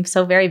you seem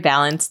so very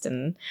balanced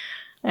and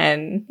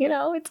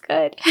it's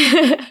good.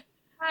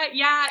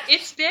 Yeah,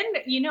 it's been,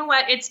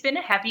 it's been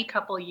a heavy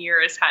couple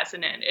years,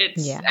 hasn't it?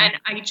 And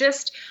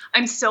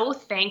I'm so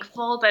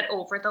thankful that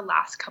over the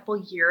last couple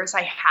years,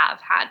 I have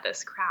had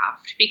this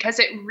craft because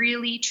it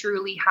really,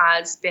 truly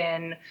has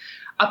been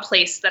a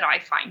place that I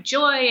find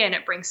joy, and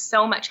it brings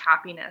so much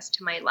happiness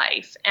to my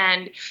life.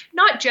 And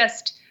not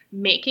just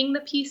making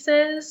the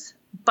pieces,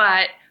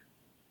 but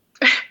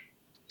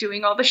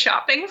doing all the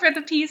shopping for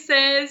the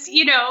pieces,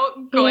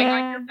 going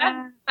on your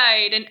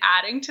website and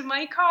adding to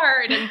my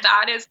cart. And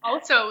that is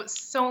also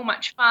so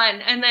much fun.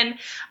 And then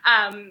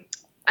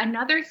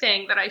another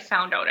thing that I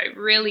found out I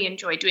really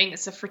enjoy doing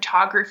is the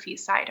photography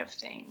side of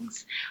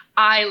things.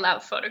 I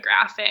love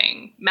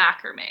photographing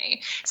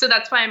macrame. So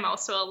that's why I'm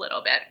also a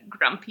little bit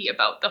grumpy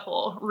about the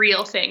whole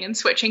reel thing and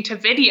switching to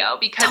video,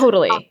 because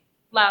totally. I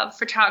love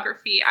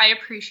photography. I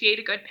appreciate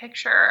a good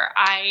picture.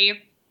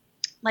 I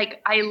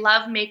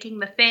love making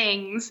the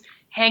things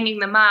hanging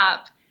them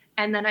up.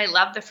 And then I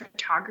love the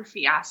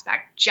photography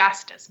aspect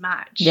just as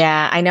much.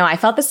 Yeah, I know. I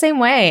felt the same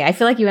way. I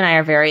feel like you and I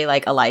are very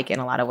like alike in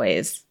a lot of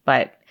ways,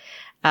 but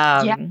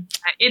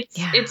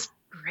it's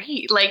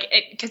great. Like,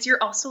 because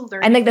you're also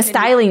learning. And like the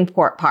styling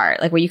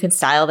part, like where you can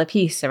style the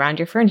piece around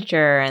your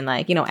furniture and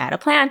like, add a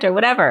plant or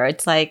whatever.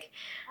 It's like,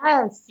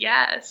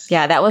 yes.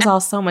 Yeah, that was all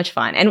so much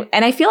fun. And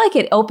I feel like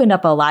it opened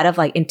up a lot of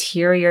like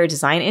interior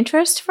design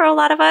interest for a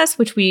lot of us,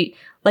 which we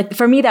like,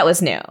 for me, that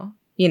was new,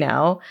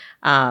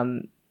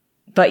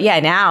 but yeah,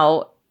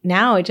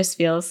 now it just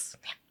feels,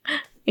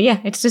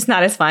 it's just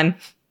not as fun.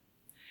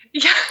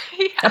 Yeah.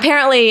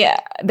 Apparently,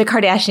 the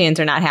Kardashians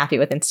are not happy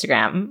with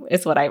Instagram,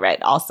 is what I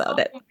read also.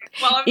 That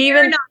well,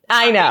 even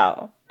I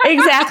know.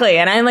 Exactly.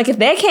 And I'm like, if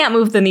they can't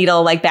move the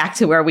needle like back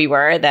to where we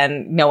were,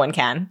 then no one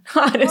can,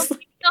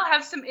 honestly. They'll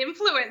have some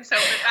influence over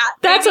that.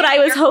 That's what I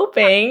was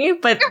hoping.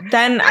 But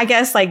then I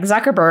guess like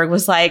Zuckerberg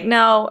was like,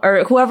 no,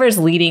 or whoever's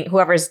leading the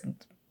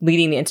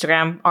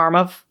Instagram arm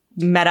of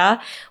Meta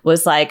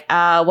was like,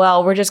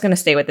 well, we're just going to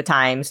stay with the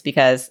times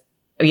because,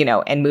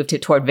 and move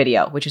toward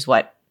video, which is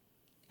what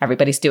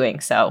everybody's doing.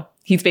 So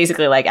he's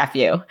basically like, F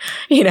you,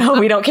 we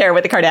don't care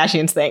what the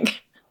Kardashians think.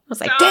 I was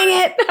like, dang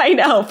it. I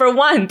know, for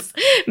once,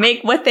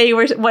 make what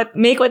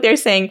they're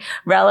saying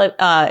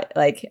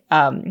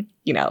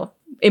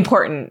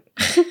important.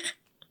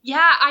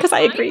 Yeah,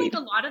 I agree. Like a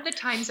lot of the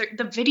times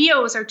the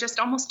videos are just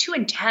almost too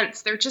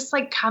intense. They're just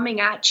like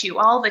coming at you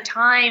all the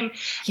time.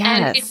 Yes.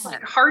 And it's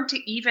hard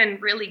to even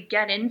really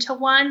get into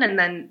one. And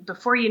then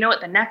before you know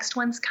it, the next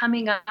one's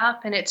coming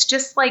up. And it's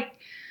just like,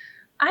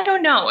 I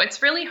don't know.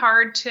 It's really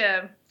hard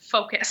to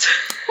focus.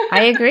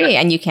 I agree.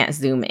 And you can't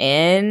zoom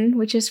in,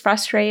 which is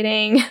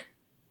frustrating.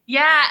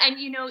 Yeah. And,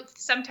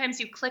 sometimes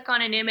you click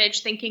on an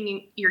image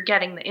thinking you're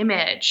getting the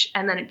image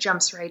and then it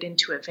jumps right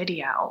into a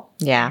video.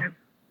 Yeah.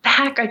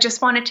 Heck, I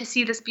just wanted to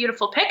see this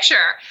beautiful picture.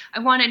 I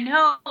want to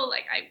know,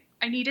 like,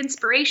 I need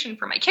inspiration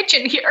for my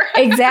kitchen here.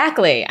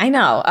 Exactly. I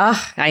know.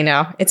 I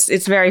know.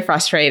 It's very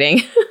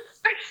frustrating.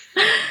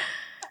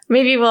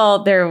 Maybe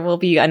there will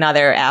be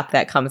another app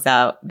that comes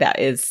out that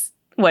is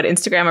what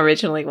Instagram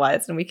originally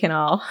was, and we can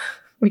all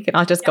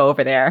just go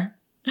over there.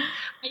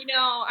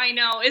 I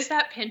know. Is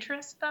that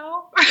Pinterest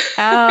though?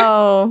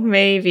 Oh,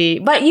 maybe.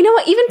 But you know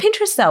what? Even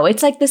Pinterest though,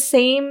 it's like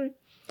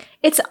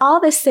it's all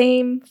the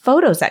same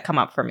photos that come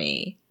up for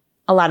me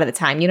a lot of the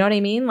time. You know what I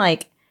mean?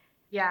 Like,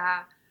 yeah.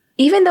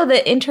 Even though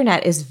the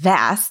internet is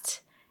vast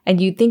and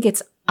you think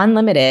it's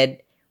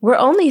unlimited, we're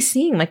only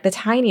seeing like the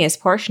tiniest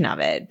portion of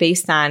it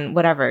based on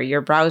whatever your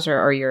browser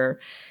or your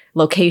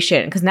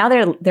location. Because now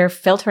they're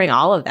filtering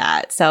all of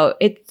that. So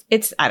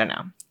it's I don't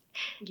know.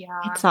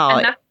 Yeah. It's all.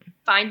 And that's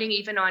finding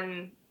even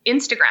on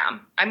Instagram.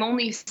 I'm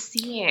only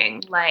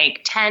seeing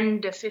like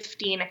 10 to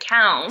 15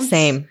 accounts.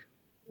 Same.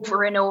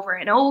 Over and over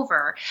and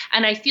over.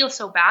 And I feel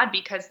so bad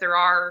because there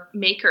are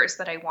makers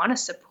that I want to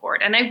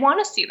support and I want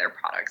to see their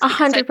products.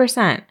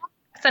 100%.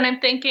 And I'm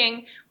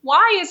thinking,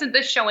 why isn't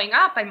this showing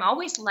up? I'm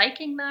always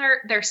liking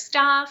their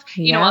stuff.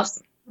 Yep. I'll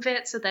save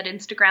it so that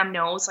Instagram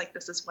knows like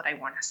this is what I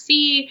want to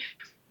see.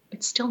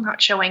 It's still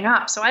not showing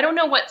up. So I don't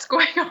know what's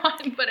going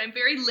on, but I'm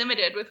very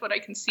limited with what I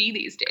can see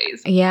these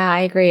days. Yeah,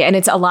 I agree. And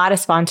it's a lot of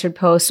sponsored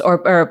posts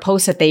or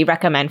posts that they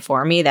recommend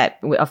for me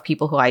of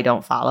people who I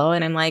don't follow.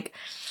 And I'm like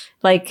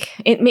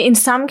in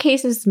some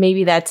cases,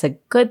 maybe that's a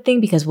good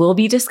thing because we'll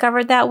be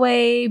discovered that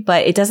way,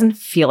 but it doesn't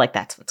feel like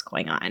that's what's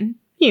going on.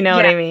 You know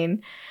what I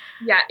mean?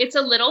 Yeah, it's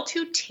a little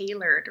too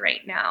tailored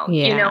right now.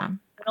 Yeah. A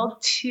little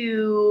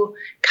too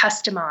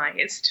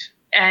customized,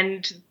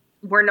 and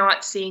we're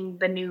not seeing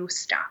the new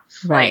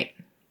stuff. Right.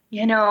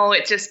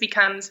 It just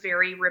becomes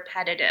very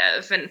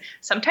repetitive and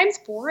sometimes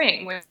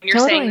boring when you're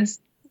saying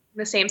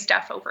the same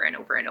stuff over and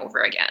over and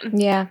over again.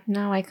 Yeah,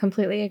 no, I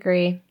completely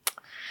agree.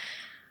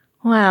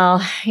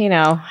 Well,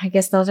 I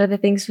guess those are the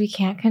things we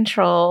can't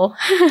control,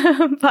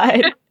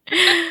 but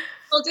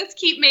we'll just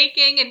keep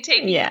making and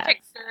taking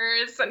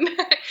pictures, and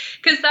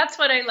because that's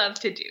what I love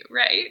to do,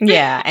 right?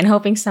 Yeah, and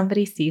hoping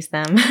somebody sees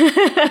them.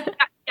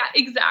 Yeah,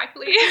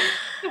 exactly.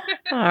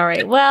 All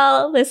right.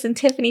 Well, listen,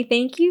 Tiffany,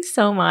 thank you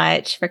so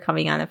much for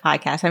coming on the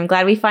podcast. I'm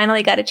glad we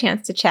finally got a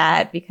chance to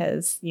chat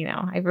because,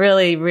 I've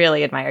really,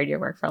 really admired your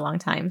work for a long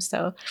time.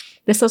 So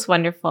this was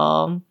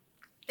wonderful.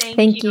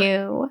 Thank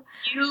you.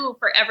 You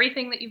for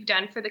everything that you've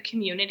done for the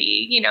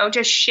community,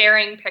 just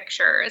sharing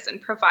pictures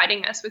and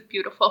providing us with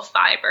beautiful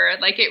fiber.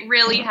 Like it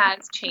really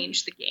has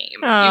changed the game.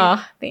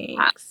 Oh,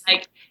 thanks.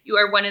 You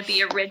are one of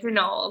the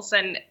originals.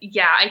 And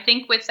I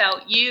think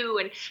without you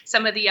and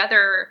some of the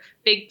other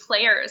big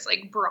players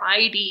like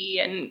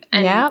Bridie and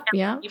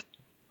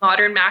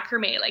Modern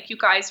Macrame, like you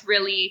guys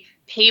really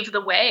paved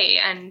the way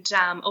and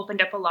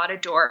opened up a lot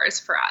of doors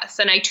for us.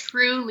 And I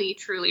truly,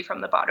 truly from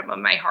the bottom of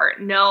my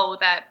heart know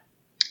that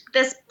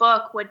this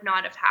book would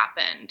not have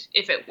happened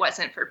if it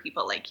wasn't for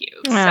people like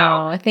you.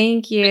 Oh,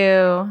 thank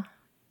you.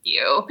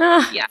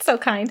 So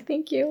kind.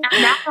 Thank you.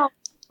 And now the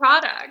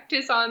product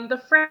is on the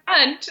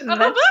front of the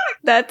book.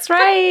 That's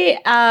right.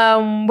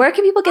 Where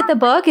can people get the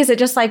book? Is it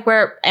just like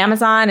where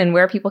Amazon and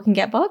where people can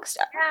get books?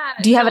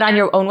 Yeah. Do you have it on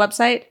your own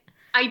website?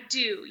 I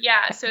do,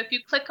 yeah. So if you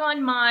click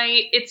on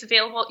it's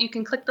available, you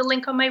can click the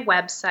link on my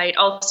website,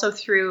 also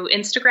through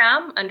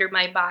Instagram under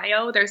my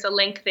bio. There's a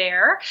link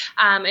there,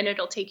 and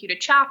it'll take you to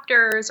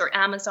Chapters or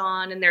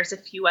Amazon, and there's a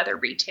few other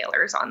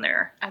retailers on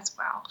there as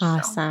well.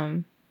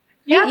 Awesome. So,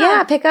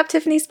 yeah, pick up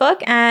Tiffany's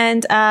book.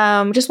 And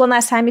just one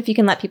last time, if you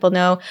can let people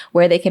know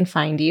where they can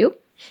find you.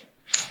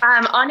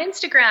 On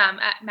Instagram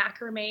at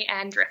Macrame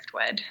and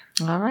Driftwood.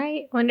 All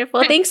right.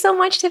 Wonderful. Thanks so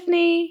much,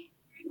 Tiffany.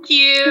 Thank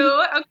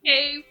you.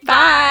 Okay.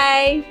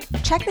 Bye.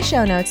 Check the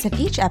show notes of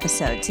each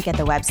episode to get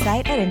the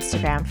website and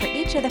Instagram for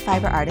each of the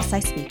fiber artists I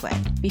speak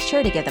with. Be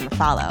sure to give them a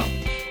follow.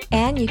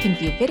 And you can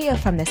view video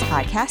from this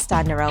podcast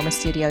on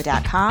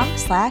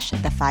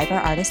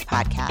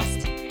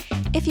neromastudio.com/thefiberartistpodcast.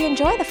 If you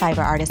enjoy the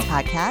Fiber Artist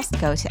Podcast,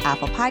 go to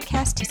Apple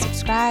Podcasts to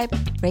subscribe,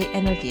 rate,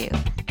 and review.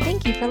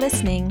 Thank you for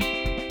listening.